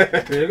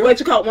what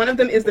you call it, one of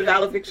them is the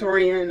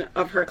valedictorian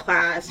of her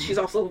class. She's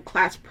also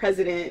class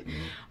president.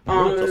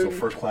 Also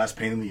first class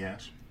pain in the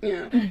ass.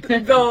 Yeah.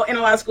 Though in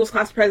a lot of schools,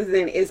 class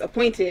president is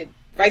appointed,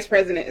 vice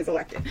president is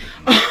elected.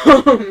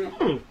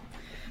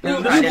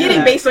 You're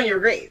getting based on your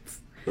grades.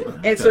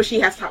 And so she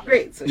has top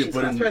grades, so she's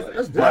class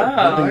president.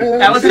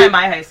 That wasn't in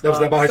my high school.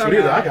 That was not my high school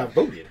either. I got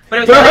voted.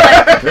 But it was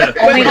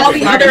only all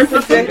the other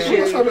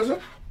positions.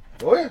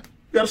 Oh yeah.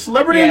 Got a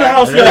celebrity in the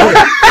house,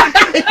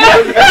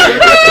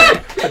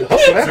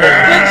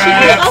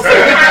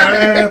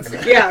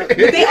 But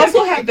they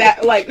also have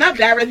that, like, not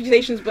bad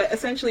reputations, but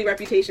essentially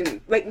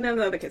reputation. Like, none of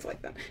the other kids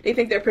like them. They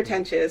think they're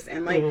pretentious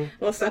and, like,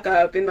 they'll suck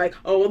up and, like,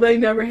 oh, well, they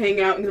never hang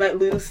out and let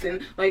loose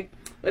and, like,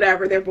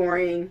 whatever, they're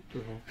boring.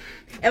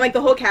 And, like,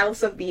 the whole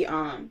catalyst of the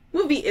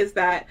movie is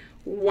that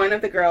one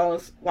of the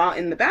girls, while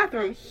in the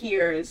bathroom,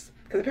 hears...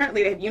 Because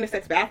apparently they have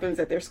unisex bathrooms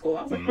at their school.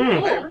 I was like,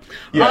 whatever.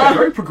 Yeah,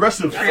 very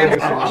progressive. I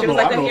don't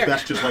know if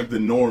that's just like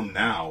the norm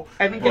now.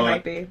 I think it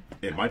might be.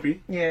 It might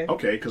be? Yeah.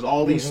 Okay, because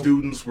all these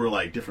students were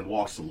like different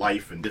walks of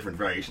life and different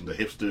variations of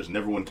hipsters, and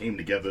everyone came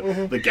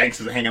together. The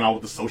gangsters are hanging out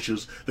with the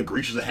socials. The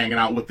Grecians are hanging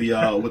out with the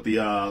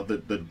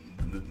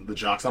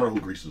jocks. I don't know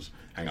who Grecians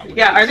hang out with.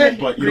 Yeah, are there?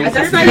 But,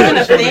 that's not even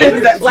a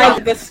thing.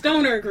 Like the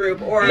stoner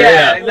group or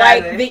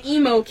like the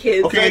emo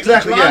kids. Okay,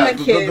 exactly. Yeah,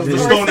 kids, the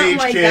Stone Age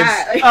like kids.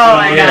 Oh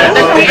my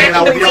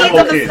god. The queens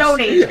of the Stone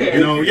Age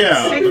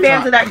kids. Big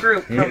fans of that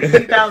group from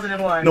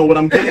 2001. No, what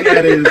I'm getting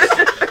at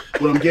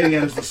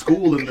is the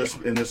school in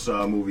this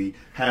movie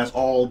has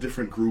all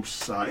different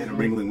groups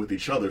intermingling with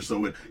each other,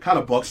 so it kind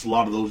of bucks a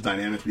lot of those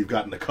dynamics we've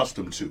gotten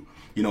accustomed to.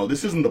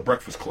 This isn't the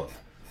Breakfast Club.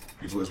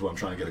 Is what I'm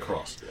trying to get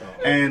across.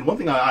 And one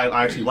thing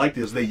I actually liked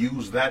is they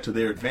use that to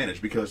their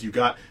advantage because you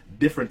got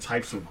different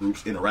types of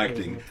groups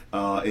interacting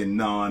in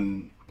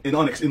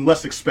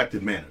less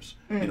expected manners.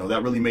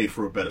 That really made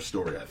for a better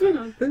story, I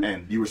think.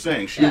 And you were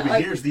saying she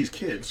overhears these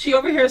kids. She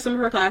overhears some of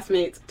her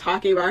classmates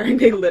talking about her, and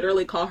they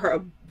literally call her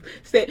a.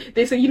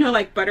 They said,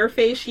 like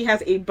Butterface, she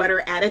has a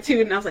butter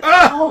attitude, and I was like,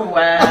 oh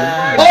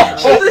wow.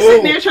 She was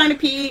sitting there trying to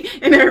pee,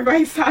 and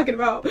everybody's talking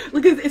about,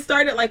 because it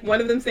started like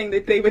one of them saying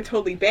that they would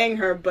totally bang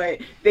her, but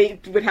they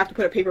would have to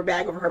put a paper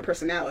bag over her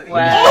personality.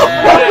 Wow.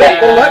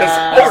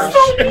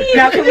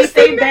 Now can we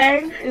say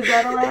bang? Is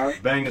that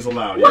allowed? Bang is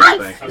allowed. What?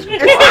 Yes, thank you.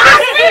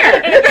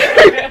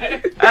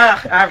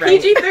 All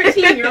right.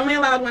 PG-13, you're only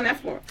allowed one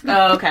F-word.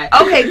 Oh, okay.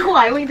 Okay, cool.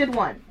 I only did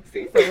one. So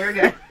we're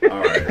good.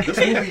 All right. This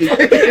movie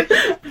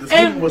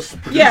was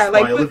produced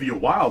by Olivia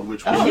Wilde,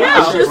 which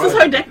was this was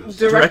her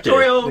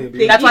directorial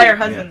debut. That's why her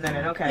husband's in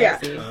it. Okay.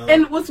 Yeah.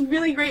 And what's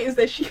really great is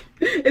that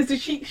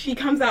she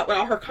comes out with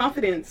all her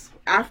confidence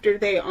after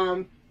they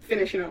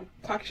finish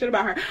talking shit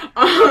about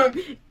her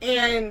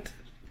and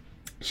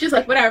she's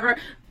like, whatever,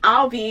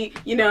 I'll be,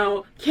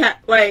 I'm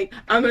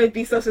going to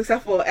be so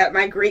successful at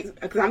my grades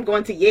because I'm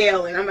going to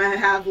Yale and I'm going to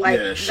have, the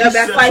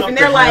best life. And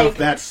they're like...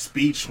 that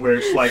speech where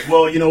it's like,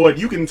 well, you know what,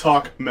 you can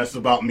talk mess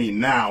about me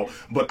now,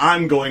 but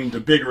I'm going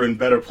to bigger and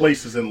better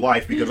places in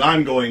life because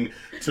I'm going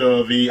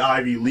to the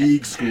Ivy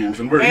League schools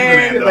and where are you going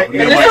to end up? And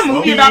there's a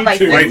movie about my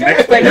sister.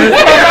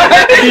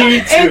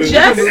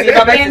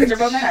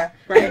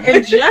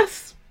 And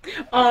just...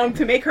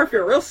 to make her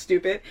feel real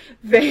stupid,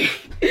 they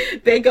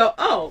go,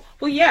 oh,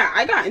 well, yeah,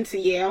 I got into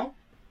Yale.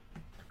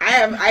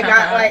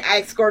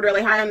 I scored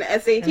really high on the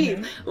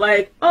SATs.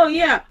 Like, oh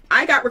yeah,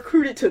 I got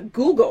recruited to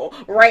Google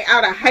right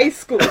out of high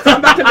school. So I'm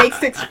about to make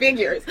 6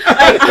 figures.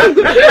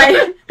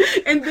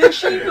 And then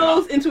she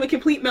goes into a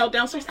complete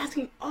meltdown, starts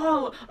asking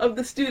all of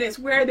the students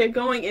where they're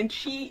going, and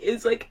she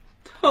is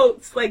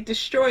totes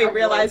destroyed,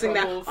 realizing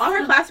that all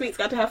her classmates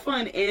got to have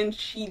fun and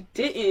she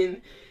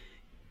didn't.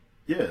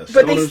 Yeah,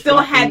 but they still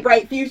had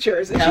bright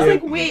futures. And she's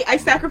like, wait, I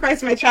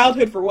sacrificed my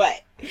childhood for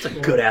what? It's a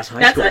good ass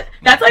high school.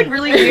 That's like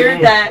really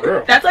weird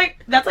that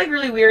that's like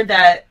really weird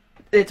that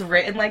it's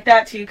written like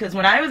that too. Because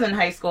when I was in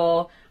high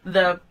school,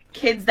 the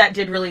kids that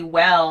did really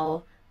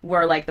well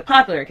were like the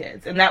popular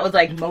kids, and that was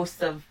like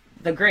most of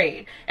the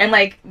grade. And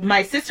like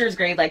my sister's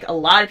grade, like a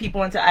lot of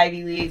people went to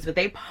Ivy Leagues, but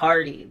they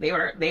partied. They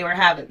were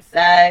having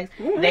sex.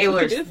 They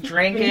were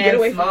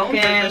drinking, smoking,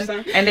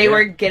 and they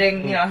were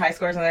getting, you know, high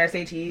scores on their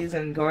SATs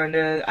and going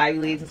to Ivy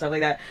Leagues and stuff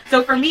like that.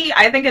 So for me,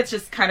 I think it's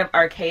just kind of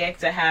archaic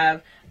to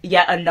have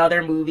yet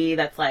another movie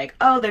that's like,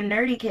 oh, the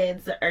nerdy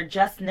kids are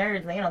just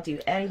nerds. They don't do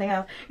anything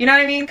else. You know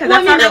what I mean? Because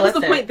that's not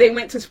realistic. That was the point. They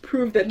went to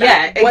prove that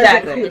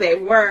wasn't who they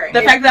were.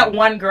 The fact that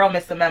one girl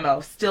missed the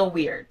memo, still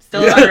weird.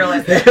 Still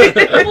unrealistic.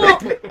 Well,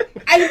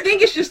 I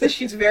think it's just that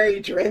she's very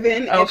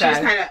driven, and she's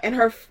and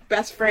her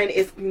best friend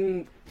is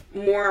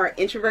more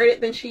introverted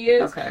than she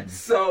is. Okay.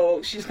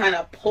 So she just kind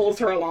of pulls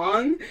her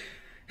along.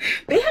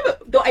 They have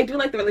though I do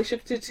like the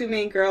relationship to two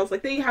main girls.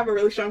 Like, they have a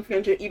really strong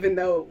friendship, even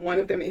though one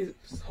of them is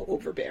so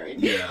overbearing.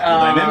 Yeah, the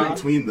dynamic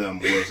between them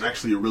was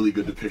actually a really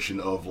good depiction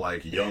of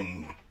like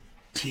young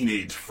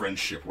teenage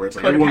friendship, where it's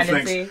like everyone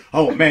thinks,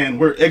 oh man,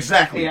 it's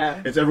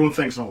everyone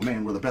thinks, oh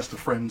man, we're the best of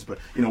friends, but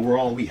you know, we're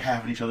all we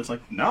have in each other. It's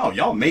like, no,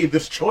 y'all made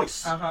this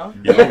choice. You know,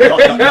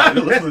 y'all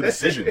this was a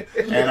decision.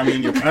 And I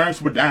mean, your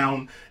parents were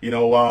down, you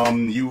know,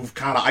 you've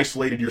kind of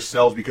isolated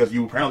yourselves because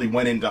you apparently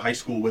went into high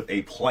school with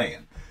a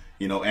plan.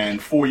 You know,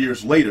 and 4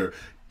 years later,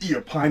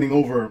 you're pining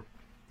over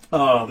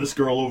this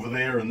girl over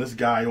there and this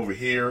guy over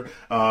here.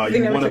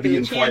 You want to be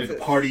invited to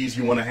parties.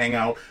 You want to hang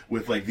out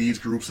with like these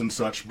groups and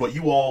such. But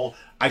you all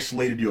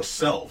isolated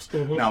yourselves.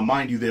 Now,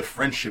 mind you, their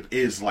friendship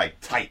is like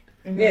tight.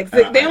 Yeah,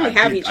 they only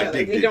have each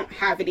other. They don't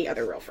have any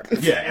other real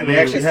friends. Yeah, and they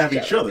actually have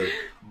each other.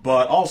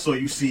 But also,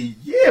 you see,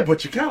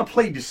 but you kind of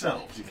played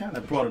yourselves. You kind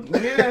of brought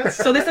it. Yeah.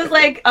 So this is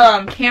like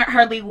Can't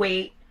Hardly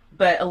Wait,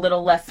 but a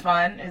little less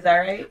fun. Is that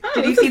right?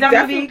 Did you see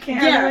that movie?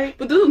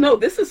 But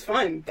this is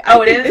fun.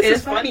 Oh, it is. This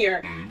is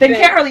funnier than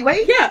Can't Hardly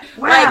Wait. Yeah.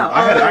 Wow.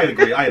 I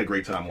had a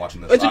great time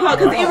watching this. What you call it?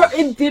 Because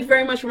it did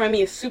very much remind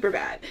me of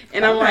Superbad,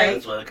 and I'm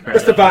like,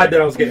 that's the vibe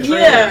that I was getting.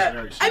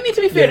 Yeah. I mean,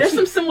 to be fair, there's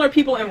some similar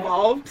people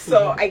involved,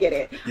 so I get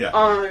it. Yeah.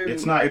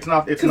 It's not.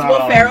 Because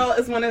Will Ferrell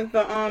is one of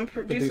the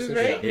producers,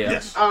 right? Yeah.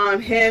 Yes.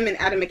 Him and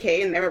Adam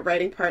McKay, and they were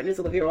writing partners.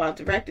 Olivia Wilde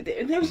directed it,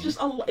 and there was just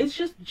it's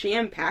just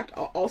jam packed,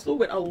 also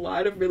with a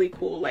lot of really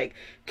cool like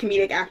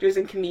comedic actors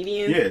and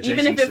comedians. Yeah,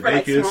 even if it's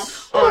like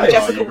small.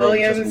 Jessica Jessica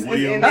Williams is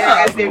in there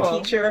as their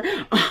teacher.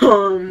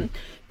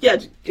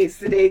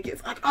 Jason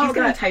Sudeikis. Like, he's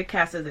gonna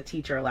typecast as a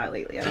teacher a lot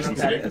lately. I don't know what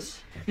that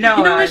is. No,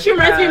 you know what? She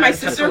reminds me of my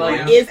sister,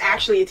 who is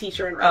actually a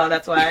teacher in Oh,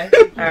 that's why.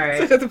 All right,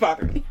 so it doesn't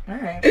bother me. All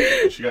right,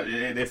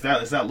 it's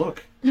that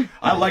look.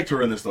 I liked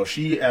her in this though.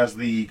 She as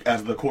the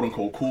quote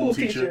unquote cool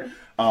teacher.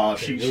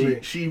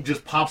 She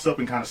just pops up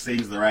and kind of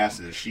saves their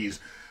asses. She's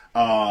to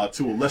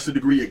a lesser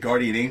degree a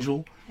guardian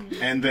angel.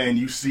 And then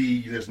you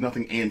see there's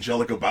nothing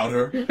angelic about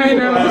her. I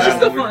know. It's just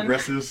so fun.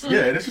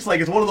 Yeah, and it's just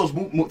like, it's one of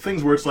those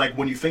things where it's like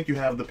when you think you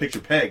have the picture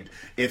pegged,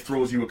 it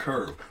throws you a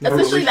curve. The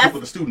relationship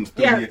with the students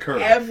threw me a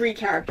curve. Every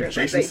character.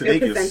 Jason they're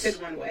Sudeikis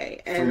presented one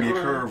way. And, threw me a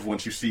curve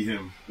once you see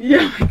him.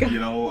 Yeah, my God. You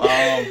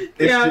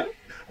know,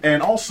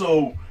 and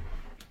also,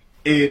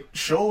 it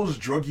shows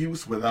drug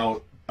use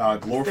without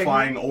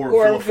glorifying or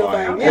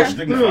vilifying or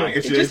signifying.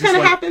 It just kind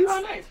of happens. Oh,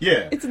 nice.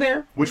 Yeah, it's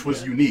there. Which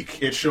was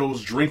unique. It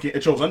shows drinking.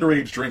 It shows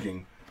underage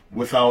drinking.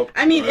 Without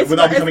becoming it's an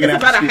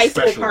about a high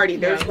school special party.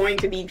 There's going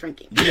to be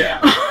drinking. Yeah,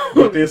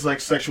 but there's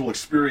like sexual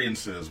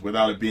experiences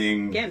without it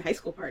being high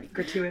school party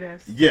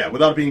gratuitous. Yeah,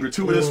 without it being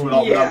gratuitous,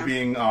 without it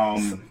being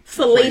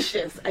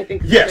salacious. I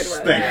think.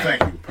 Yes,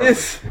 thank you.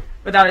 Perfect.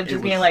 Without it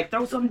just being like,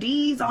 throw some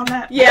D's on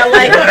that. Yeah,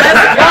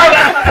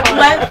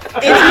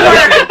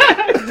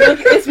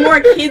 it's more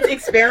kids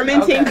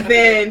experimenting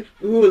than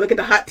look at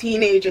the hot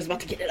teenagers about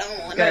to get it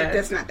on. Like,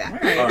 that's not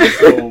that. All right,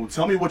 so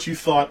tell me what you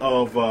thought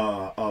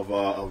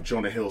of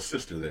Jonah Hill's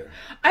sister there.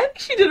 I think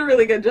she did a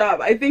really good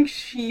job. I think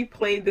she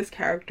played this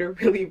character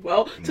really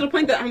well, to the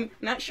point that I'm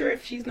not sure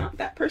if she's not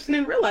that person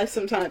in real life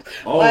sometimes.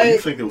 Oh, you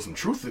think there was some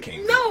truth that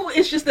came? No,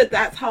 it's just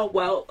that's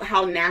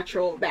how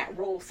natural that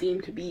role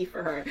seemed to be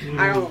for her.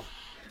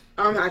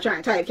 I'm not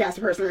trying to typecast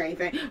a person or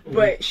anything,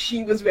 but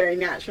she was very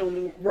natural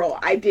in the role.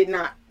 I did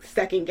not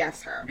second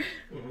guess her.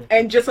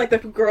 And just like the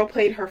girl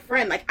played her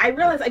friend, like I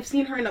realized I've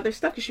seen her in other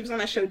stuff because she was on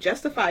that show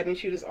Justified when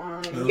she was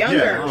younger.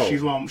 Yeah,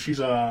 she's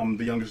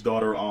the youngest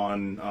daughter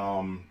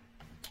on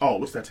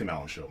what's that Tim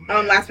Allen show?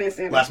 Last Man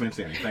Standing. Last Man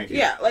Standing. Thank you.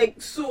 Yeah, I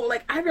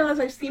realized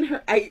I've seen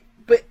her.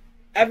 But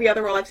every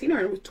other role I've seen her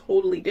in was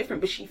totally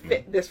different, but she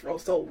fit this role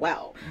so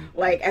well.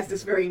 Like as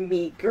this very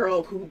meek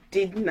girl who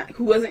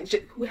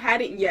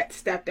hadn't yet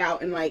stepped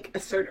out and like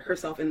asserted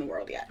herself in the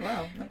world yet.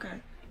 Wow. Okay.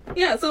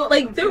 Yeah, so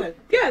like there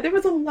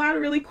was a lot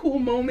of really cool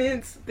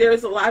moments.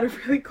 There's a lot of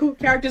really cool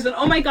characters, and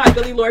oh my God,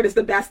 Billie Lourd is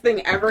the best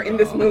thing ever in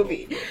this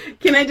movie.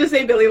 Can I just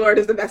say Billie Lourd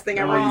is the best thing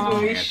ever in this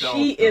movie?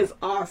 She is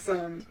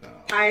awesome.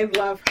 I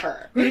love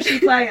her. Who does she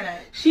play in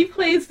it? She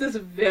plays this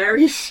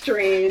very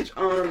strange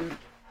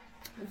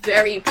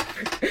very,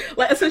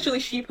 like, essentially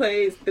she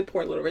plays the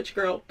poor little rich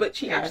girl, but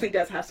she actually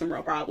does have some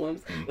real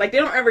problems. Like, they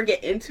don't ever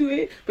get into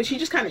it, but she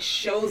just kind of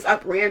shows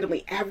up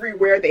randomly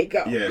everywhere they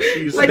go. Yeah,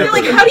 she's like, they're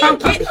like, how do you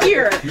get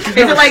here? Is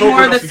it like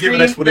more of the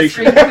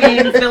Scream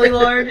Queens, Billy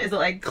Lord? Is it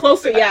like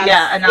closer? Yeah,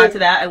 yeah, a nod to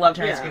that. I loved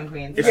her in Scream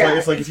Queens.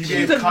 It's like if you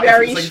she's gave a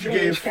very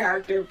strange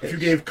character. If you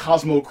gave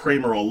Cosmo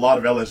Kramer a lot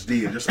of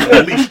LSD and just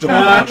unleashed him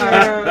on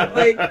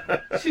like,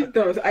 she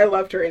knows. I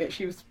loved her in it.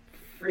 She was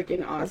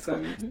freaking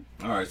awesome.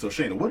 All right, so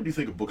Shayna, what did you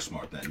think of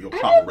Booksmart then? Your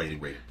proper rating.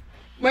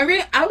 My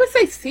rating, I would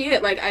say see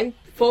it. Like, I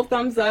full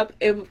thumbs up.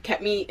 It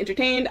kept me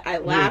entertained. I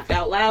laughed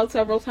out loud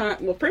several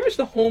times. Well, pretty much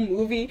the whole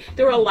movie.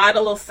 There were a lot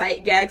of little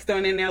sight gags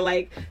thrown in there.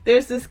 Like,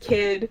 there's this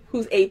kid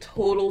who's a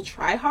total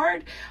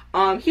tryhard.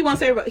 He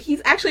wants everybody.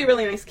 He's actually a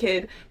really nice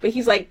kid, but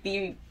he's like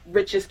the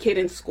richest kid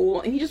in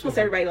school, and he just wants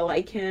everybody to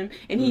like him.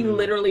 And he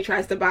literally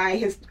tries to buy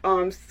his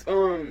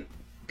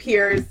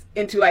peers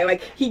into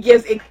like he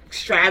gives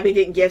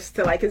extravagant gifts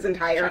to like his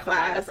entire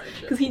class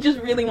because he just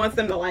really wants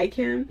them to like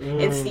him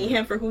and see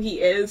him for who he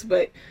is.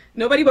 But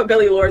nobody but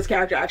Billy Lord's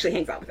character actually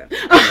hangs out with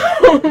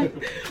him.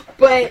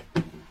 But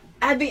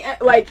at the end,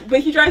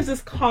 but he drives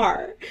this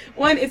car.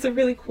 One, it's a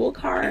really cool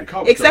car,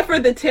 except for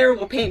the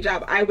terrible paint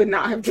job. I would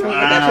not have driven with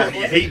that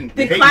terrible.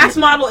 The class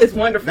model is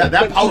wonderful.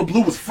 That powder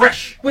blue was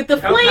fresh. With the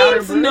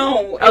flames,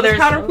 no. Oh, there's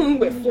powder blue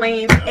with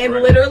flames, and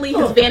literally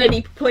his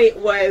vanity plate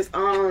was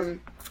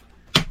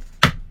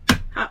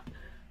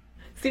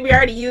See, we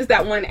already used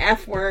that one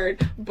F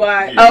word,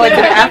 but oh, it's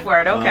an F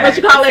word. Okay, what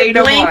you call it?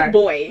 Blank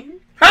boy.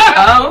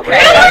 Oh, okay.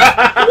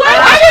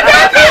 Why did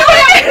that feel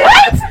like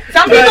what?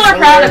 Some people are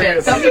proud of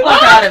it. Some people are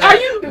proud of it. Are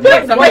you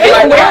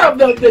aware of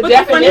the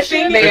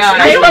definition? They are.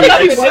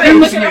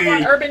 Excuse me.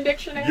 On Urban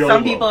Dictionary.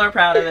 Some people are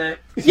proud of it.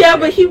 Yeah,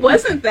 but he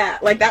wasn't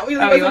that. Like, that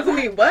really wasn't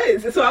who he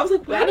was. So I was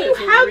like, why do you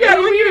have that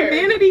on your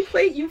vanity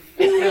plate, you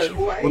foolish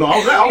boy? Well, no,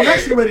 I was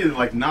actually ready to,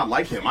 like, not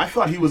like him. I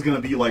thought he was going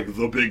to be, like,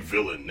 the big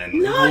villain.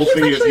 And the whole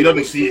thing is he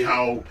doesn't see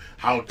how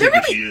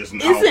different he is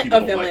and how people isn't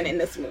a villain in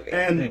this movie.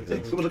 And it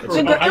was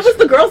it was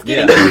the girls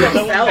getting to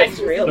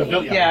themselves, really.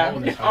 Yeah.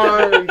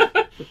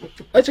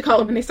 What you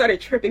call it? When they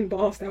started tripping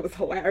balls, that was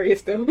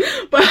hilarious, though.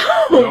 But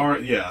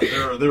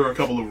there were a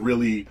couple of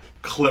really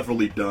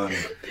cleverly done.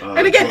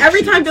 And again,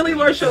 every time Billy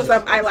Lord shows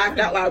up, I laughed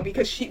out loud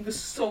because she was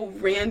so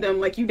random.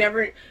 Like, you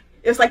never.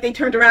 It's like they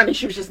turned around and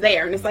she was just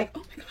there, and it's like,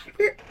 oh my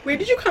god, where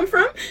did you come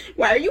from?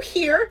 Why are you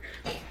here?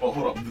 Oh,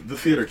 hold on, the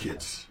theater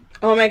kids.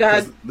 Oh my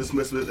god, this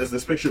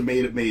picture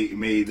made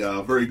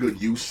very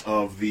good use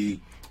of the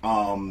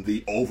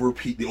over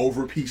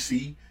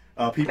PC.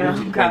 People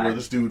where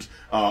this dude's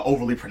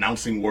overly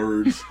pronouncing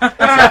words.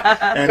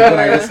 And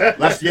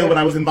last year when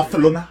I was in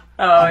Barcelona,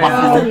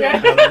 and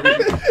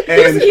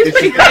he's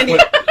pretty funny.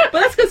 But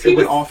that's because he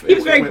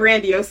was very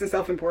grandiose and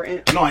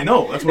self-important. No, I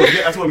know. That's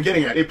what I'm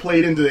getting at. It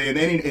played into in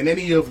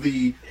any of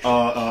the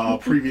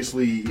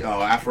previously in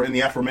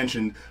the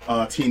aforementioned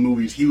teen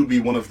movies. He would be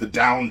one of the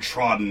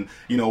downtrodden,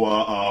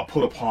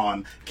 put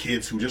upon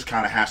kids who just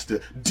kind of has to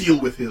deal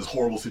with his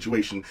horrible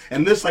situation.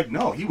 And this,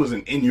 no, he was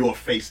an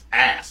in-your-face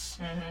ass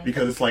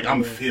because it's like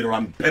I'm theater,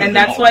 I'm better. And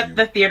that's what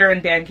the theater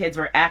and band kids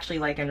were actually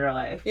like in real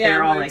life. Yeah,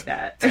 they're all like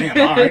that. Damn,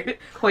 all right.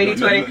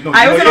 Hoity-toity.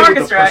 I was in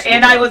orchestra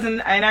and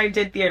I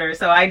did theater,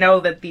 so I know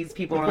that these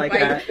people were like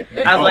that.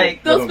 I was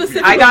like, those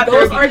specific. I got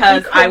through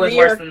because I was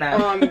worse than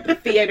them.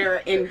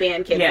 Theater and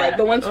band kids, like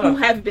the ones who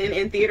have been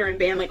in theater and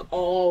band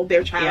all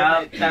their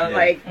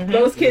childhood.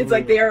 Those kids,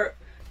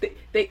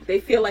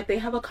 they feel like they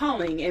have a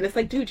calling, and it's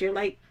like, dude, you're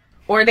like.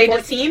 Or they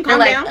just calm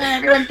down.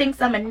 Everyone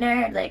thinks I'm a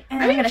nerd. Like,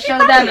 I'm gonna show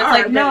them. It's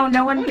like,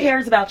 no one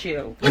cares about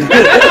you. By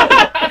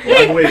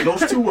the way,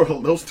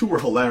 those two were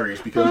hilarious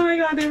because. Oh my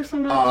god, they were so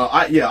nice.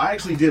 I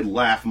actually did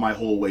laugh my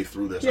whole way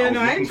through this. Yeah,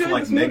 I was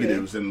looking for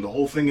negatives, and the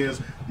whole thing is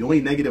the only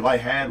negative I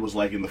had was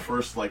in the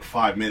first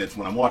 5 minutes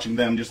when I'm watching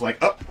them, just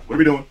what are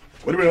we doing?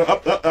 What are we doing?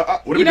 What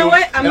are we doing? You know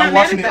what? I'm not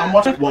mad at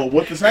that. Well,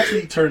 what this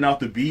actually turned out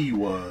to be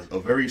was a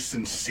very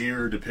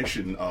sincere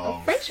depiction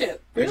of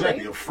friendship. Really?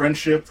 Exactly, of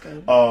friendship,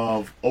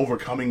 of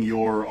overcoming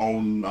your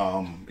own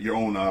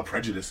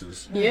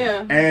prejudices.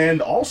 Yeah.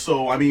 And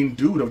also,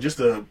 of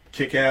just a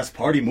kick-ass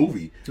party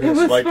movie. It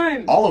was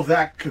fun. All of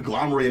that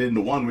conglomerated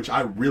into one, which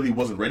I really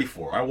wasn't ready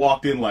for. I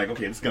walked in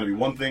okay, it's going to be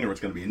one thing or it's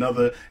going to be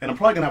another, and I'm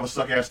probably going to have a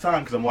suck-ass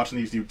time because I'm watching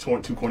these two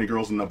corny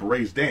girls in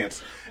berets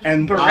dance.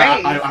 And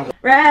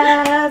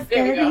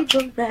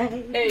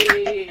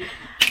Hey.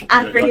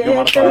 I forget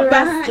the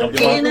rest.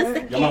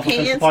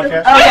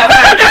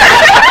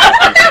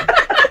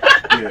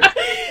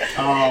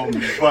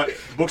 But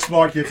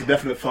Booksmart gets a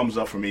definite thumbs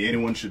up for me.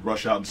 Anyone should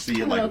rush out and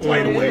see it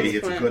right away.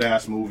 It's a good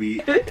ass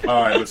movie.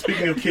 All right, but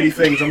speaking of kitty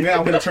things, I'm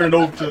going to turn it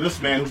over to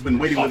this man who's been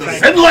waiting with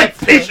us. And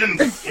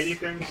patience. Kitty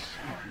things.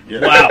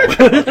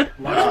 Yeah.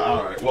 Wow.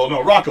 All right. Well,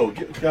 no, Rocco.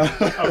 Okay.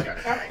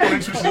 I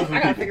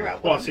gotta figure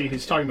out. Well, see,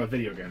 he's talking about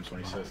video games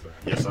when he says that.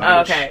 Yes.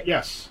 Okay.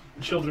 Yes.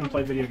 children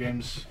play video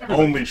games.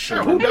 Only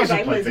sure. Who doesn't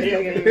Everybody play plays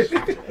video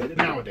video games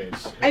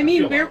nowadays? I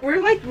mean, feel like.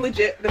 we're like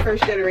legit the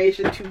first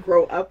generation to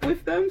grow up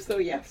with them, so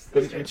yes.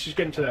 But it's just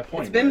getting to that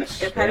point. It's been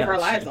where a part of our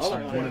it's- lives it's all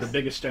our one of the lives.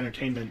 biggest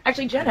entertainment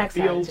Actually, Gen X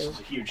had it fields. too. It's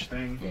a huge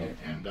thing,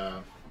 and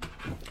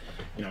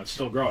it's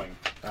still growing.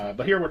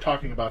 But here we're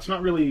talking about, it's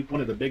not really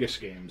one of the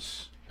biggest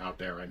games out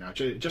there right now.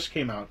 It just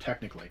came out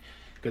technically,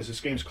 because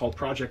this game's called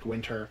Project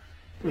Winter.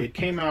 It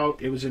came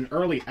out, it was in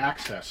early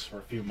access for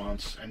a few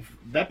months, and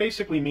that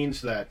basically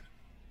means that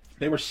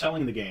they were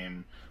selling the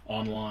game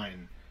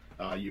online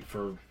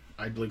for,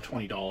 I believe,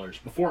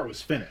 $20 before it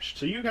was finished.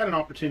 So you got an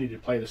opportunity to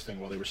play this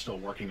thing while they were still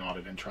working on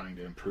it and trying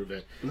to improve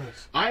it.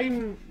 Nice.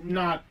 I'm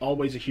not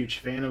always a huge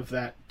fan of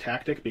that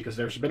tactic, because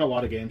there's been a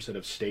lot of games that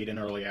have stayed in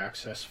early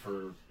access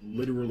for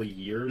literally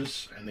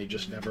years, and they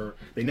just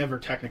never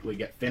technically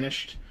get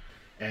finished.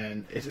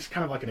 And it's just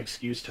kind of like an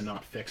excuse to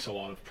not fix a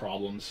lot of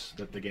problems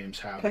that the games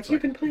have. But It's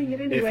you've like, been playing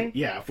it anyway.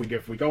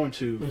 if we go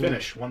into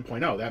finish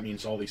 1.0, that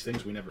means all these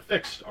things we never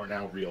fixed are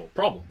now real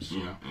problems.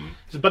 You know,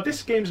 but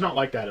this game's not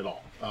like that at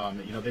all.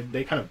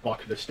 They kind of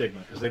buck the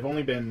stigma, because they've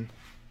only been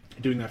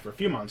doing that for a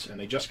few months, and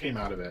they just came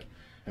out of it,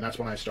 and that's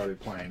when I started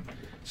playing.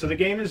 So the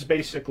game is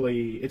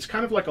basically, it's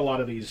kind of like a lot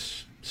of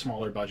these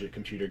smaller budget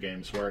computer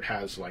games where it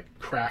has like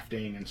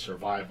crafting and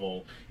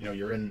survival.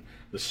 You're in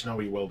the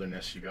snowy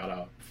wilderness, you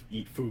gotta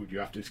eat food, you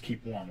have to just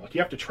keep warm, like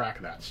you have to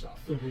track that stuff.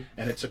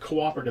 And it's a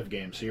cooperative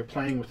game, so you're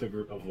playing with a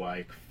group of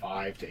like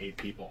 5 to 8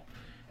 people,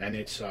 and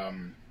it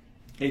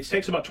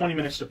takes about 20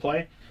 minutes to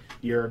play.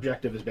 Your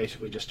objective is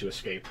basically just to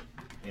escape,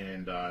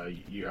 and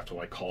you have to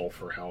like call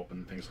for help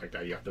and things like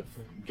that. You have to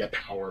get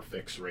power,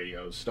 fix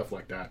radios, stuff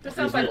like that. This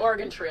sounds like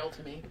Oregon Trail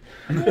to me.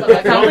 Sounds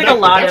like a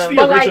lot that's of.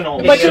 the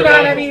original but you know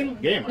what I mean?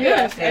 game.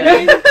 Yes.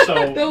 So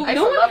I don't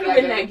don't love know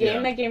in that that game.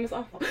 game. That game is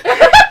awful.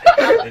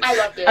 I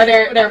loved it. Are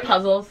there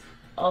puzzles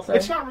also?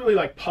 it's not really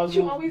like You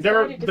puzzles. always There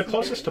are wanted to the see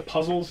closest to it.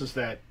 puzzles is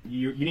that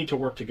you need to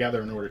work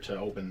together in order to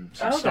open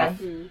some Okay.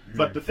 stuff.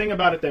 But the thing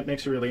about it that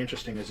makes it really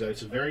interesting is that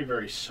it's very,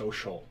 very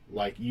social.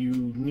 Like, you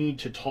need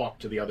to talk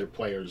to the other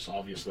players,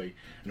 obviously,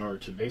 in order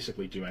to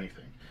basically do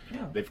anything.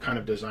 Yeah. They've kind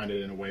of designed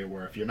it in a way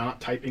where if you're not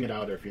typing it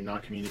out or if you're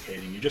not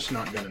communicating, you're just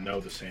not going to know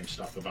the same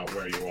stuff about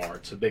where you are.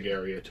 It's a big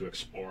area to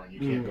explore, and you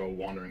can't go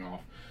wandering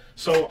off.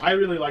 So I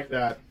really like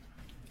that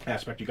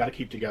aspect. You got to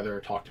keep together,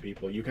 talk to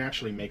people. You can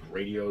actually make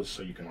radios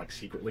so you can like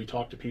secretly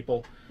talk to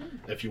people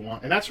if you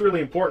want, and that's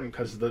really important,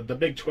 because the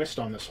big twist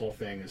on this whole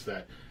thing is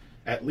that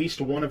at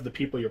least one of the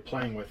people you're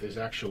playing with is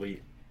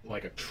actually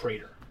like a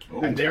traitor.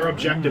 And their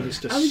objective is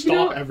to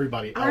stop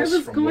everybody else I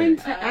was from going winning.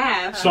 to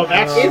ask, So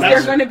that's is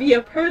there going to be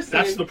a person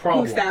that's the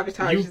problem. who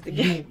sabotages the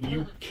game?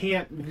 You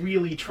can't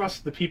really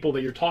trust the people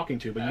that you're talking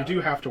to, but you do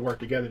have to work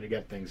together to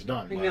get things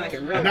done. I mean, like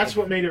in real And that's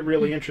what made it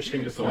really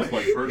interesting to So play. it's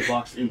like Bird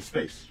Box in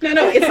space.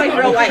 No, it's like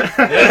real life.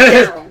 Like,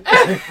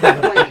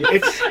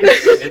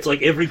 It's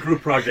like every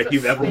group project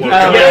you've ever worked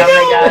Oh on.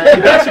 my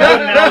god. That's a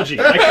good analogy.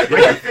 I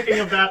keep thinking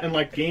of that in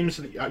like games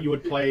that you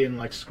would play in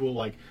like school,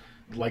 like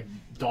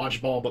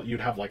dodgeball, but you'd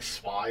have like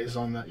spies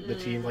on the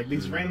team. Like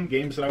these random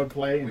games that I would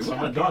play. And What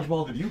kind of someone,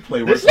 dodgeball did you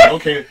play? Where it's like,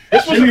 okay,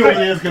 this Jimmy over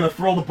there is gonna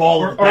throw the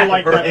ball or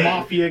like her that head.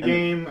 Mafia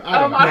game. I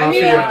don't know. Mafia. I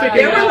mean, Yeah.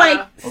 there were like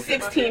Yeah.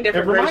 16 It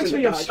different reminds versions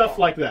me of dodgeball. stuff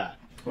like that.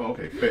 Oh,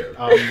 okay, fair.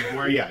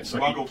 Where it's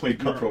like Rocco played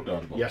cutthroat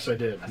dodgeball. Yes, I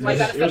did. Like,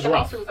 gotta It set was the house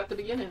rough. rules at the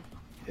beginning.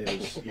 It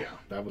was,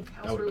 that would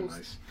have been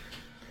rules.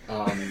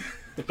 nice.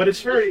 But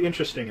it's very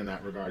interesting in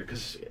that regard,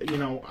 because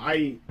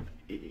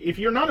if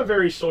you're not a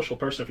very social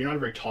person, if you're not a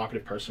very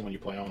talkative person when you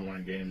play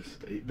online games,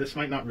 this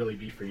might not really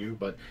be for you.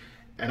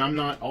 And I'm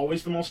not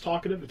always the most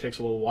talkative. It takes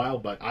a little while,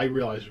 but I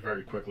realized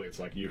very quickly it's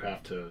like you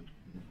have to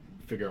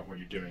figure out what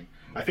you're doing.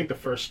 I think the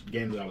first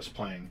game that I was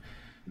playing,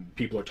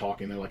 people are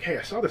talking. They're like, "Hey,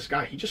 I saw this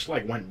guy. He just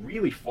like went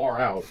really far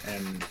out,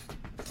 and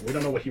we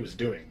don't know what he was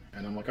doing."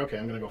 And I'm like, "Okay,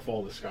 I'm gonna go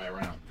follow this guy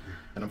around."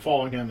 And I'm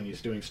following him, and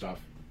he's doing stuff.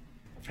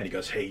 And he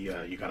goes, "Hey,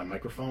 you got a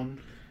microphone?"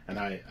 And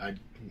I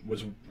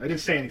didn't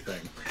say anything.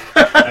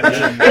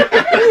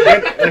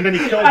 And then he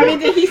killed me. I mean,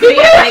 did he say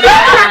it like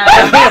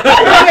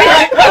that?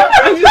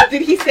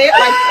 Did he say it like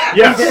that?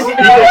 Yes, he did.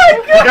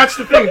 That's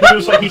the thing. He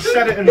was like, he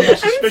said it in the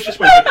most suspicious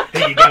way.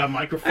 Hey, you got a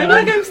microphone? I'm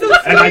like, I'm so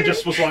And I sorry.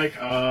 just was like,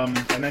 and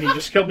then he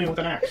just killed me with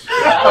an axe.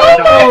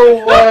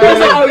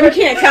 Oh, you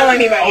can't tell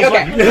anybody. I was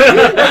Okay. like,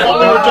 well,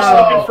 we were just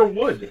looking for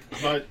wood.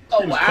 But Oh,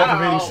 He was wow.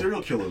 cultivating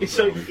serial killers.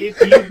 so you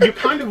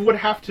kind of would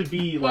have to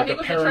be Well, like he a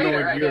was a paranoid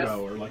traitor, I guess.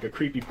 weirdo or like a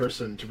creepy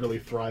person to really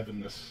thrive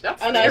in this.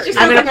 That's Oh, no, it's just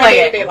I'm gonna something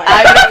play I it. did like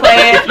I'm gonna play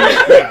it.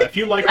 Yeah, if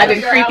you like I've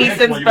been that, creepy That's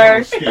since why you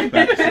want to birth. escape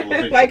back to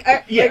civilization. Like,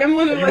 yeah, like I'm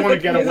one of you like want to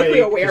the get physically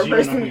away aware because you don't know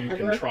person who you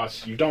can ever.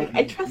 trust. You I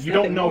don't trust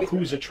know nothing.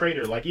 who's a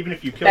traitor. Like even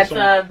if you kill That's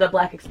someone, the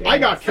black experience. I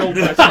got killed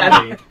by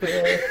somebody.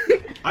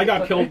 I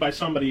got killed by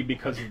somebody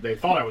because they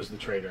thought I was the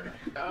traitor.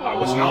 I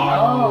was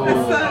not.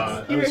 That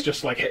sucks. It was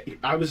just like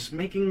I was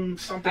making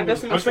something. I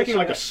bet I was making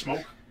like a someone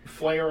smoke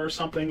flare or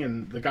something,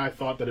 and the guy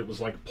thought that it was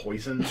like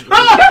poison.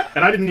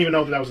 And I didn't even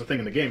know that was a thing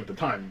in the game at the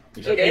time.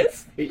 He said, It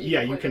is?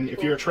 Yeah, you can.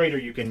 If you're a traitor,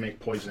 you can make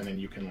poison, and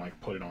you can like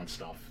put it on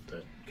stuff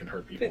that can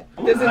hurt people.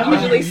 Does it How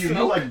usually you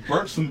smoke? like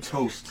burnt some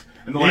toast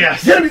And they're like,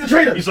 Yes. "Get him, he's a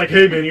traitor." He's like,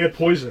 "Hey man, you had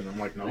poison." I'm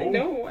like, "No,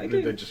 No, I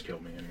They didn't. just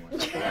killed me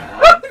anyway.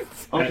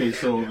 Okay,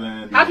 so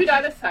then. How'd you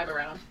die this time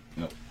around?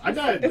 I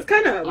died. It's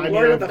kind of I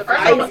Lord mean, of the the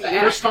first time was Flies. the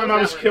First time I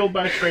was That one. killed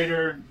by a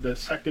traitor. The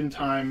second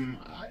time,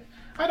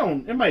 I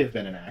don't. It might have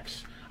been an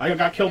axe. I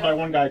got killed by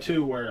one guy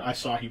too, where I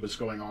saw he was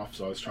going off,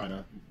 so I was trying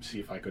to see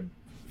if I could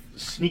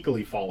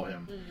sneakily follow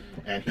him.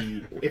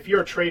 And if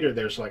you're a traitor,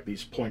 there's like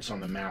these points on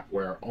the map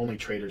where only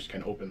traitors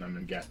can open them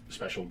and get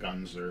special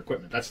guns or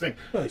equipment. That's the thing.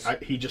 Nice.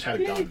 He just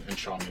had a gun and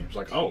shot me. He was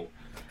like, "Oh."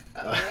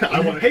 I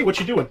went, "Hey, what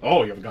you doing?"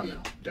 "Oh, you have a gun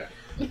now." Dead.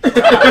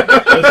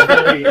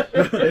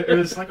 It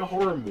was like a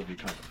horror movie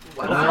kind of.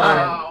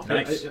 Wow.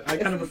 Nice. I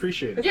kind of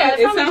appreciate it. Yeah,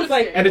 It sounds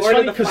like And it's Lord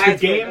funny of the because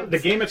Flies. the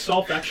game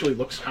itself actually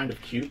looks kind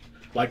of cute.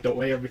 Like the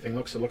way everything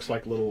looks, it looks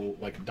like little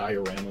like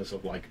dioramas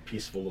of like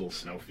peaceful little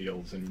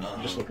snowfields, and you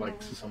just look like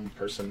some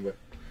person with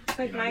It's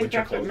like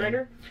winter Minecraft clothing. with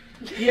murder.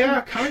 Yeah,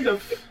 kind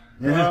of.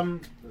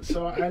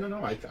 So I don't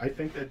know. I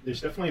think that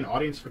there's definitely an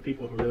audience for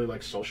people who really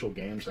like social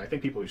games. I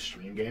think people who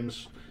stream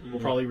games will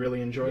probably really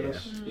enjoy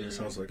this. Yeah,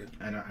 sounds like it.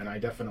 And I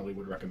definitely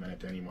would recommend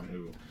it to anyone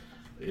who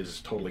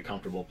is totally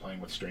comfortable playing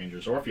with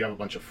strangers, or if you have a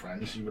bunch of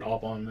friends, you would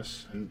hop on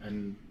this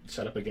and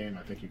set up a game.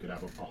 I think you could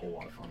have a whole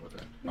lot of fun with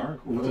it. All right,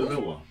 cool. What's it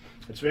available on?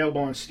 It's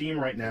available on Steam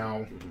right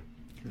now.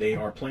 They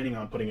are planning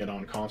on putting it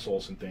on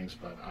consoles and things,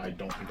 but I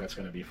don't think that's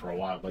going to be for a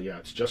while. But yeah,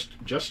 it's just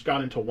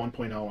got into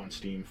 1.0 on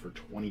Steam for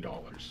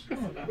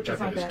 $20, which I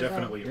think is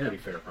definitely a pretty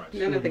fair price.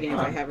 None of the games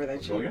I have are that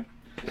Go cheap. again?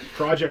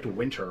 Project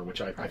Winter, which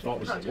I thought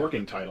was the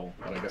working title,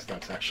 but I guess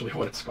that's actually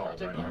what it's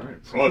called right now. All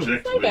right.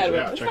 Project Not bad. Winter.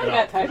 Yeah, It's check not it a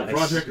bad out. title.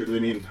 Project, or do they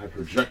mean I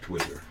project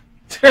Winter?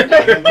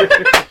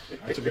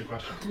 That's a good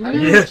question. I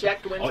didn't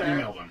reject I'll winter.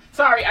 email them.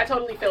 Sorry, I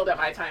totally failed at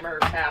my timer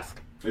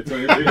task. It's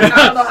I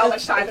don't know how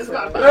much time has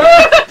gone by.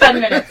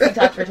 10 minutes. We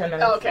talked for 10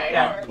 minutes. Okay,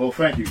 Yeah. alright. Well,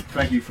 thank you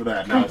for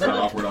that. Now it's not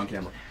awkward on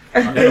camera.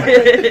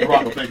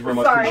 Rocco, thank you very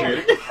much. Sorry.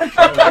 Appreciate it.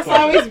 It's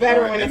always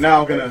better when And it's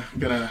now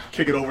gonna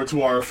kick it over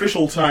to our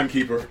official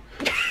timekeeper,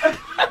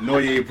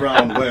 Nonye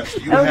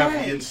Brown-West. You have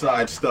the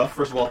inside stuff.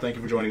 First of all, thank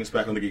you for joining us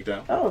back on the Geek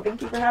Down. Oh,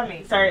 thank you for having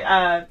me. Sorry,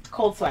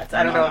 cold sweats.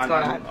 I don't know what's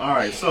going on. All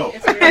right, so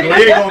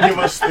Nonye gonna give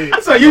us the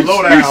So you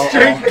lowdown.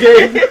 straight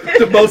gave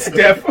the most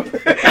deaf,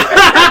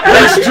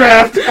 best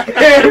draft,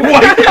 and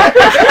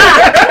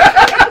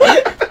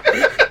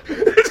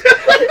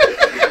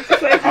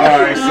All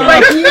right, so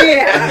like,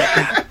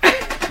 yeah.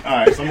 all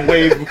right, so I'm gonna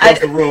wave across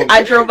the room.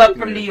 I drove up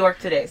from New York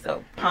today,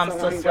 so palms Oh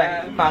still my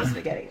sweaty. God. Mom's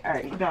spaghetti. All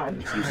right, go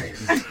on.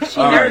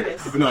 All right,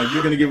 nervous. but no,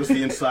 you're gonna give us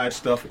the inside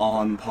stuff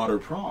on Potter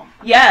Prom.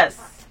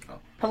 Yes.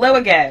 Hello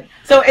again.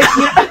 So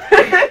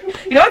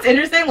it's you know what's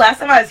interesting? Last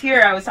time I was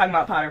here, I was talking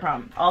about Potter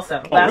Prom.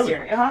 Also last really?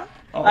 year. Uh-huh.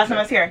 Oh, Last time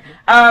I was here.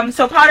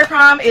 So Potter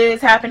Prom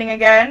is happening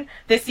again.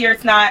 This year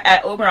it's not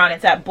at Oberon,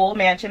 it's at Bull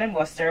Mansion in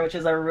Worcester, which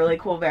is a really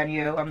cool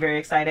venue. I'm very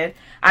excited.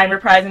 I'm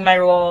reprising my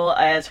role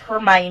as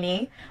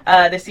Hermione.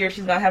 This year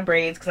she's going to have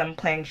braids because I'm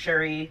playing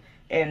Shuri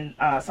in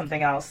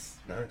something else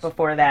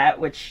before that,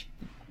 which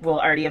will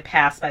already have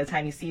passed by the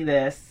time you see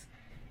this.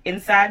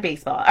 Inside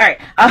baseball. All right.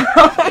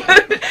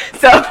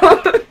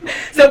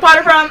 So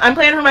Potter Prom, I'm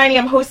playing Hermione.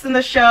 I'm hosting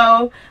the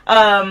show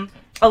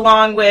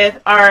along with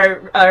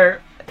our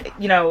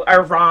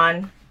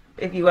Ron,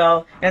 if you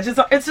will. And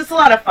it's just a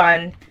lot of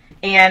fun.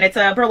 And it's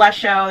a burlesque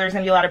show. There's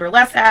going to be a lot of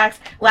burlesque acts.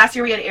 Last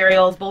year we had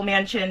aerials. Bull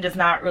Mansion does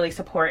not really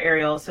support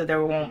aerials, so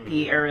there won't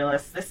be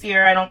aerialists this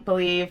year, I don't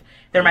believe.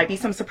 There might be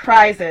some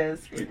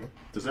surprises.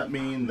 Does that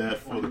mean that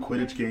for the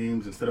Quidditch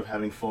games, instead of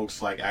having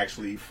folks like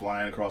actually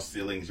flying across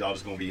ceilings, y'all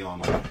just gonna be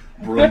on like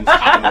brooms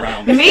hopping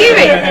around?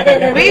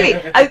 Maybe.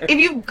 If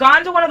you've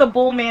gone to one of the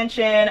Bull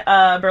Mansion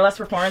burlesque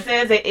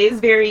performances, it is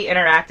very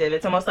interactive.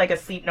 It's almost like a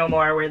Sleep No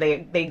More where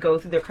they go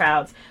through the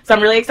crowds. So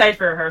I'm really excited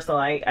for rehearsal.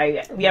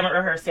 We haven't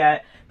rehearsed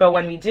yet, but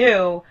when we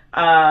do,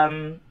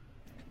 I'm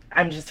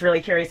just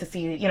really curious to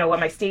see, what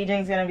my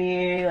staging's gonna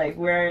be, like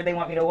where they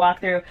want me to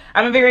walk through.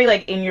 I'm a very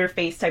like in your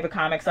face type of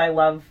comic, so I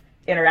love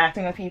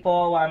interacting with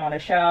people while I'm on a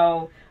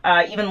show.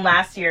 Even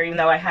last year, even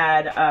though I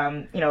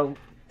had,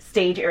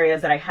 stage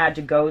areas that I had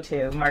to go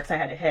to, marks I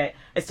had to hit,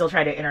 I still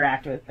try to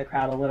interact with the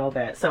crowd a little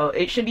bit. So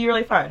it should be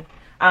really fun.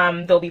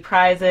 There'll be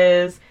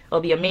prizes. It'll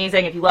be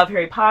amazing. If you love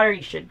Harry Potter,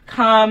 you should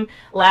come.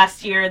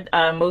 Last year,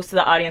 most of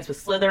the audience was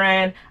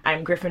Slytherin.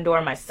 I'm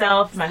Gryffindor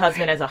myself. My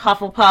husband is a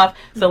Hufflepuff.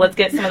 So let's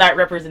get some of that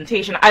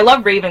representation. I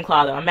love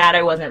Ravenclaw, though. I'm mad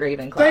I wasn't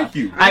Ravenclaw. Thank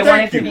you. I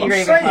wanted to be I'm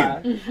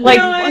Ravenclaw. saying. Like,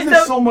 Why is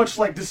there so much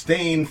like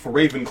disdain for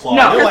Ravenclaw?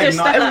 No, They're like, there's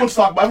stuff everyone's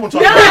talking about No.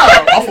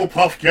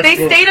 Hufflepuff gets They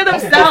the, stay to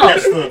Hufflepuff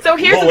themselves. gets the So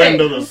here's the low end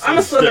thing. of the I'm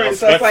a Slytherin,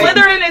 so it's like-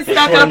 Slytherin is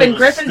stuck short up end and of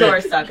the Gryffindor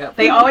is stick. stuck up.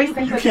 They always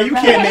think that You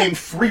can't name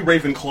 3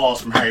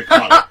 Ravenclaws from Harry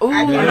Potter.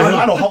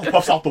 I know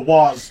Hufflepuff's out the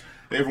walls.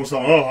 Everyone's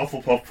like, oh,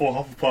 Hufflepuff, poor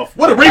Hufflepuff.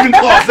 What a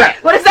Ravenclaw's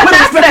at? What is that What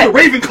accent? a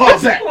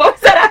Ravenclaw's at? What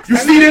was that You accent?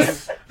 see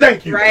this?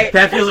 Thank you. Right.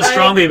 Pat feels as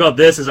strongly about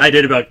this as I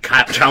did about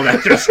child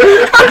actors.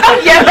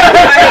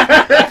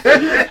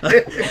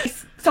 Yeah.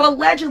 So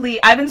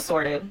allegedly, I've been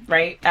sorted,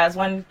 right, as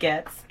one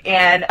gets,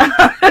 and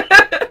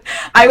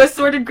I was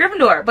sorted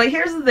Gryffindor. But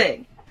here's the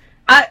thing.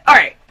 All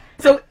right.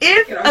 So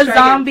if You know, I'm a trying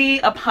zombie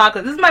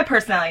apocalypse, this is my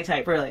personality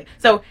type, really.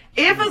 So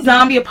if a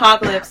zombie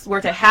apocalypse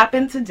were to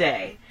happen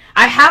today,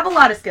 I have a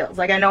lot of skills.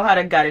 Like, I know how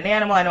to gut an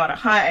animal, I know how to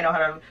hunt, I know how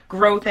to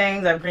grow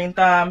things, I have green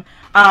thumb.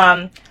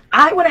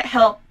 I wouldn't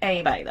help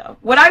anybody, though.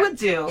 What I would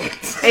do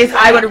is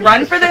I would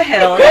run for the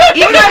hills.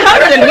 Even my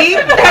husband, we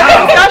had this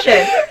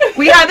discussion.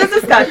 We had this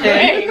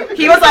discussion.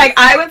 He was like,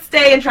 I would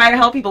stay and try to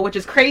help people, which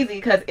is crazy,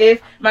 because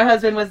if my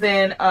husband was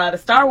in the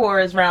Star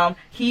Wars realm,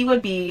 he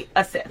would be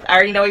a Sith. I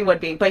already know he would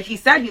be. But he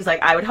said, he was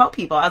like, I would help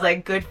people. I was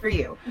like, good for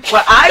you.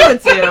 What I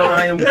would do...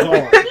 I am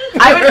gone.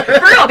 I would,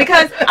 for real,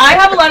 because I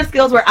have a lot of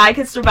skills where I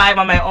could survive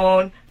on my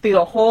own through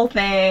the whole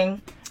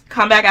thing,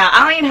 come back out.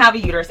 I don't even have a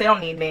uterus. They don't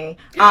need me.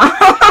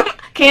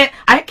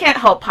 I can't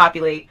help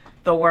populate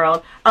the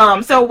world.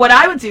 So what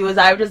I would do is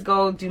I would just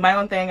go do my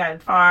own thing.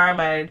 I'd farm,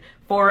 I'd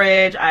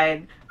forage,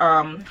 I'd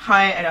hunt.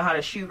 I know how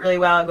to shoot really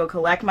well. I'd go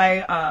collect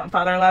my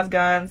father-in-law's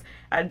guns.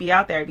 I'd be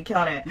out there. I'd be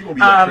killing it. You're going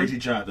to be that crazy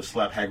giant to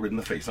slap Hagrid in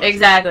the face.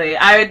 Exactly.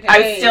 I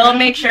would still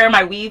make sure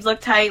my weaves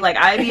look tight. Like,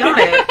 I'd be on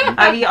it.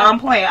 I'd be on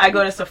point. I'd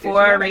go to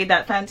Sephora, raid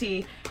that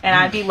Fenty, and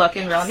I'd be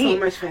looking real neat.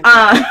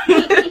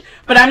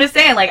 But I'm just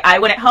saying, like, I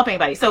wouldn't help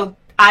anybody. So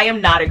I am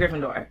not a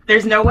Gryffindor.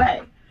 There's no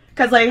way.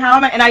 Because, like, how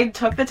am I? And I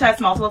took the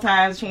test multiple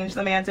times, changed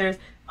some answers,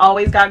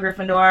 always got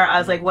Gryffindor. I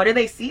was like, what do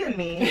they see in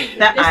me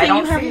that I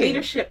don't you have see?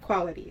 Leadership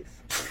qualities.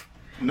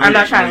 No, I'm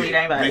not trying to lead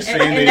anybody. They say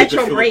they that's need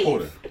to your fill brain. a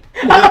quota.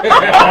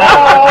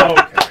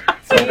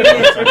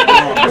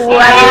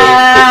 Wow.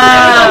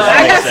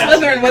 I got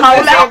Slytherin. What's Call to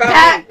him say out, about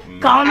Pat. me?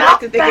 Call him I like out,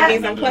 to think it Pat.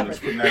 means I'm clever.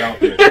 Just putting that out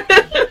there.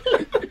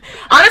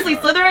 Honestly,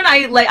 Slytherin,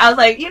 I was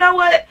like, you know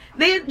what?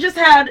 They just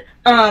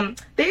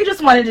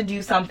wanted to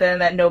do something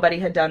that nobody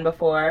had done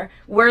before.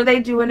 Were they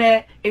doing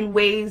it in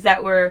ways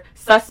that were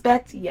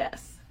suspect?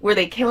 Yes. Were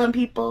they killing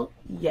people?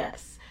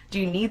 Yes. Do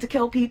you need to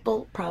kill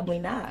people? Probably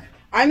not.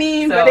 I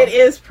mean, So- but it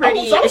is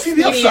pretty I see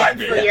the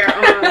upside expedient for there.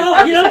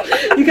 your You know,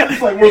 you got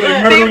It's like, were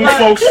they murdering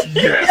folks?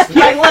 Yes.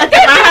 Like, look,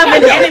 if I have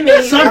an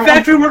enemy, some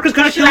factory workers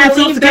gotta kill I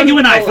themselves to leave get you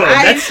an them iPhone.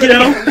 alive? That's, you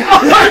know.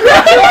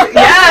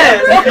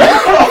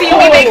 Yes. See,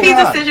 we make these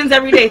decisions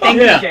every day. Thank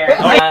Yeah. you, Jere.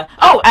 I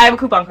have a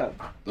coupon code.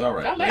 All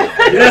right.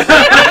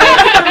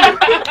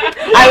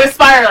 I was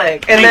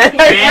spiraling, and then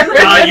Thank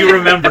God you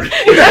remembered.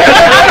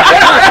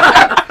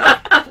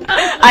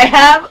 I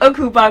have a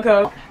coupon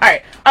code. All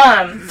right.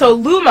 So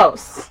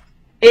Lumos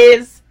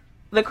is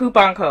the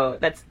coupon code.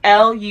 That's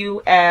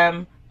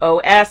LUMOS,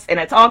 and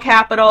it's all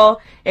capital,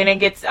 and it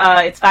gets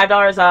it's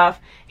 $5 off.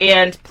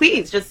 And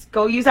please just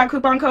go use that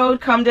coupon code.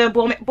 Come to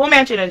Bull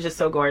Mansion is just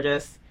so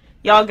gorgeous.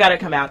 Y'all gotta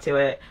come out to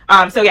it.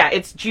 So yeah,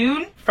 it's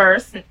June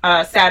 1st,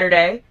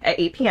 Saturday at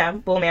 8 p.m.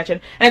 Bull Mansion,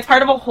 and it's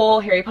part of a whole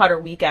Harry Potter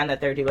weekend that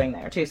they're doing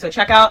there too. So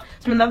check out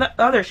some of the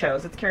other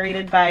shows. It's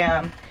curated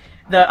by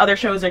the other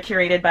shows are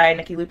curated by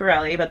Nikki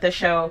Luparelli, but this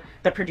show,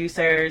 the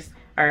producers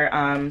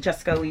are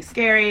Jessica Lee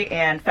Scary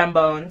and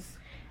Fembones.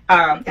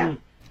 Yeah,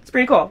 it's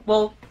pretty cool.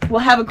 We'll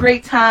have a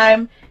great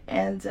time,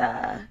 and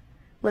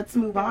let's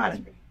move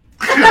on.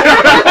 So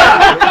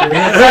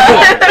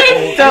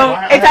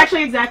it's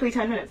actually exactly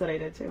 10 minutes that I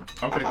did too.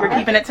 Okay. We're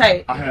keeping it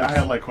tight. I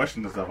had like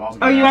questions and stuff. I was Oh,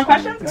 gonna you want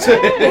ask questions?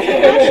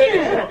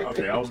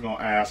 Okay, I was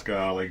gonna ask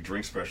like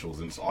drink specials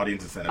and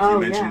audience incentives.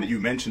 Oh, You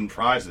mentioned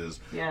prizes.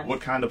 Yeah.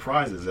 What kind of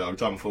prizes? Are we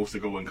talking folks to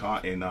go in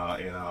costume?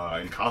 Are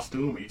you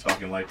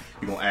talking like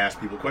you gonna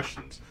ask people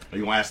questions? Are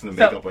you gonna ask them to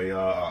make up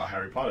a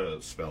Harry Potter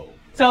spell?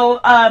 So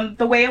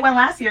the way it went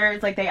last year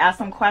is like they asked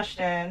some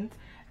questions.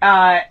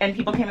 And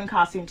people came in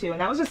costume too, and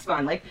that was just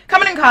fun. Like,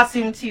 coming in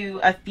costume to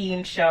a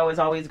themed show is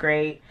always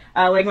great.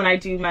 Like when I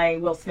do my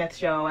Will Smith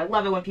show, I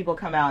love it when people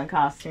come out in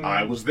costume.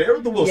 I was there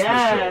at the Will Smith show.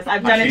 Yes,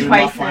 I've done I it came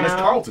twice in my finest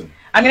now. Carlton.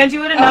 I'm gonna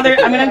do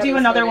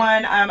another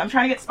one. I'm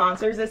trying to get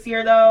sponsors this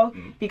year though,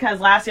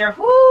 because last year,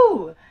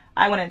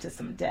 I went into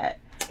some debt.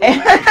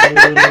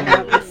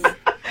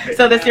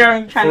 So this year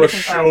I'm trying For to a get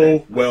some show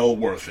sponsors. well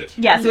worth it.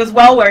 Yes, it was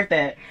well worth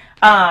it.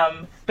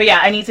 But yeah,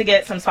 I need to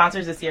get some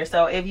sponsors this year.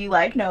 So if you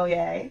like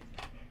Nonye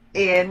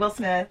and Will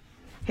Smith,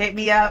 hit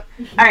me up.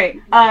 All right.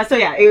 So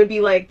yeah, it would be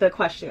like the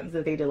questions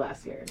that they did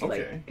last year. It's Okay.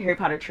 like Harry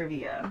Potter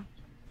trivia.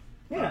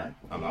 Yeah.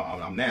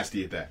 I'm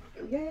nasty at that.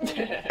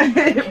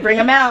 Yeah. Bring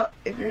them out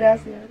if you're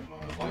nasty. As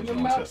long as you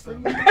don't test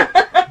them.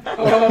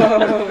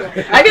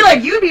 I feel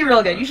like you'd be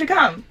real good. You should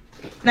come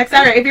next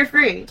Saturday if you're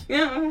free.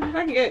 Yeah,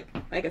 I can get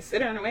like a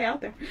sitter on the way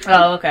out there.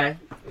 Oh, okay.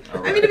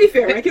 I mean, to be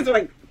fair, my kids are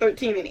like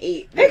 13 and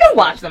 8. They can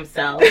watch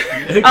themselves.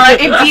 If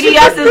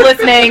DDS is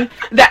listening,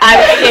 that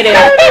I'm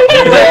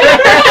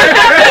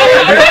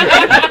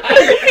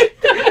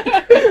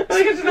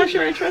I'm just not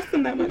sure I trust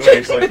them that much.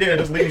 Okay, so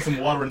just leave me some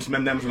water and some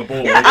M&Ms in a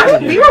bowl.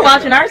 kidding. We were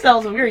watching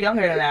ourselves when we were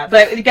younger than that,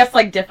 but it gets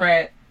like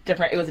different. It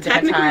was a different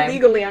Technically, time.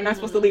 legally, I'm not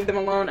supposed to leave them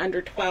alone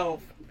under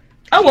 12.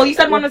 Oh well, you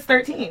said one was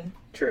 13,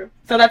 True.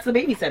 so that's the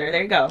babysitter.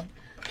 There you go.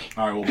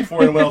 All right, well,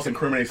 before anyone else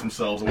incriminates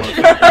themselves, I want to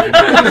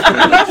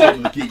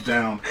thank the Geek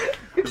down.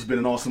 This has been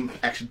an awesome,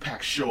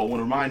 action-packed show. I want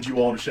to remind you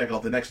all to check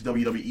out the next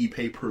WWE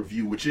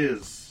pay-per-view, which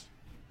is...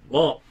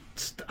 Well,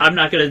 I'm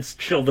not going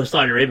to show the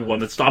Saudi Arabia one.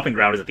 The stomping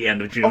ground is at the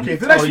end of June. Okay,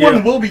 the next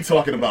one we'll be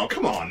talking about.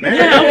 Come on, man.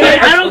 Yeah, okay,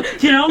 I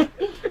don't, you know.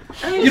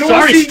 You don't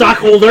Sorry, wanna see,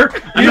 stockholder.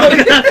 You don't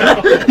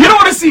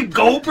want to see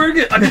Goldberg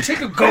and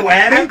Undertaker go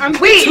at it?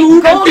 Wait,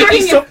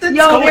 Goldberg something?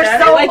 Yo, we're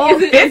so Like,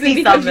 old. is it because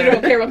you don't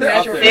 50-something. care about the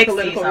match or for 60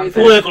 political something. reasons?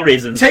 Political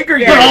reasons. Taker,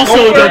 But also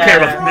Goldberg. don't care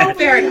about the match.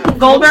 Fair enough.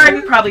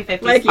 Goldberg, probably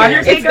 50. Like, yeah,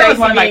 Undertaker it's nice was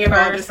one of my being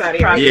involved in first Saudi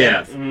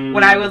projects Arabia.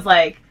 when I was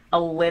like a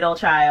little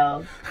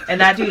child,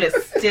 and that dude is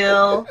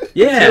still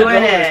Yeah.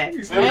 doing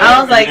it. I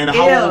was like, and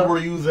ew. how old were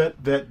you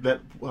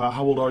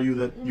how old are you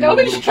that you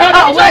Nobody's were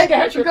trying to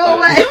catch her. Go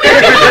away. Go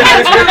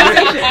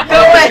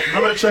away. I'm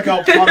going to check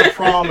out Potter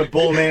Prom at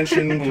Bull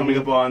Mansion coming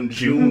up on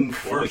June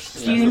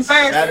 1st. June That's a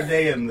 1st.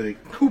 Saturday, and the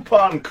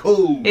coupon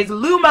code. It's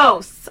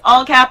Lumos,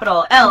 all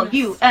capital,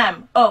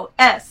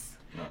 Lumos.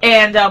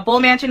 And Bull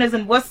Mansion is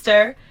in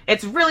Worcester.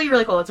 It's really,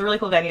 really cool. It's a really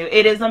cool venue.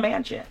 It is a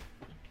mansion.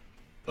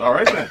 All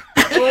right, then.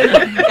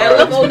 I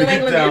love old New Geek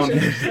England Down.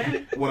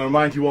 mansions. Want to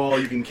remind you all,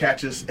 you can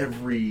catch us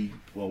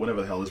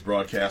whenever the hell is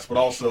broadcast. But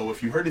also,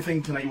 if you heard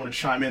anything tonight you want to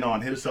chime in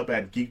on, hit us up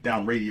at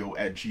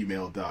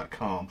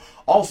geekdownradio@gmail.com.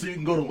 Also, you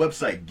can go to the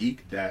website,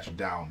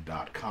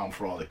 geek-down.com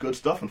for all that good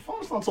stuff. And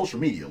follow us on social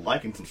media.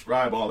 Like and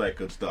subscribe, all that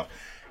good stuff.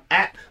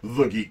 At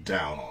The Geek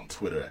Down on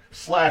Twitter,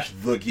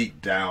 /The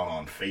Geek Down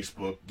on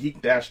Facebook,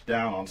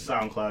 Geek-Down on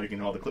SoundCloud. You can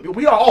hear all the clips.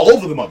 We are all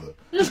over the mother.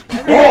 Just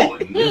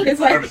crawling.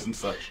 It's like- and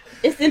such.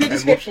 It's in the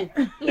description.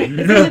 It's in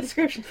the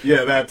description.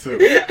 Yeah, that too.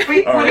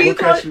 Wait, All what right, do you we'll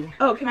call catch it? you.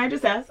 Oh, can I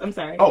just ask? I'm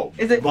sorry. Oh,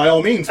 is it by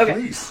all means, okay?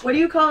 please. What do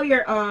you call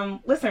your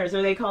listeners?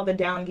 Are they called the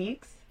Down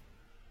Geeks?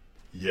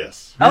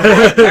 Yes. Okay,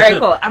 all right,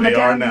 cool. I'm They a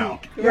are Down now.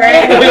 Geek.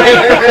 Right?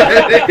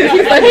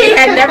 He's like, he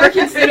had never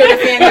considered a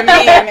fandom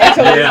name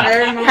until this Yeah.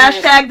 very moment.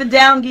 Hashtag the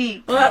Down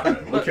Geek. All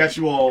right, we'll catch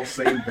you all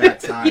same bat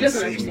time, He doesn't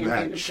same understand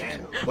bat fandom.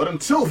 channel. But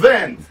until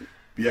then,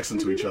 be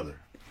excellent to each other.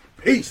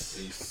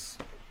 Peace.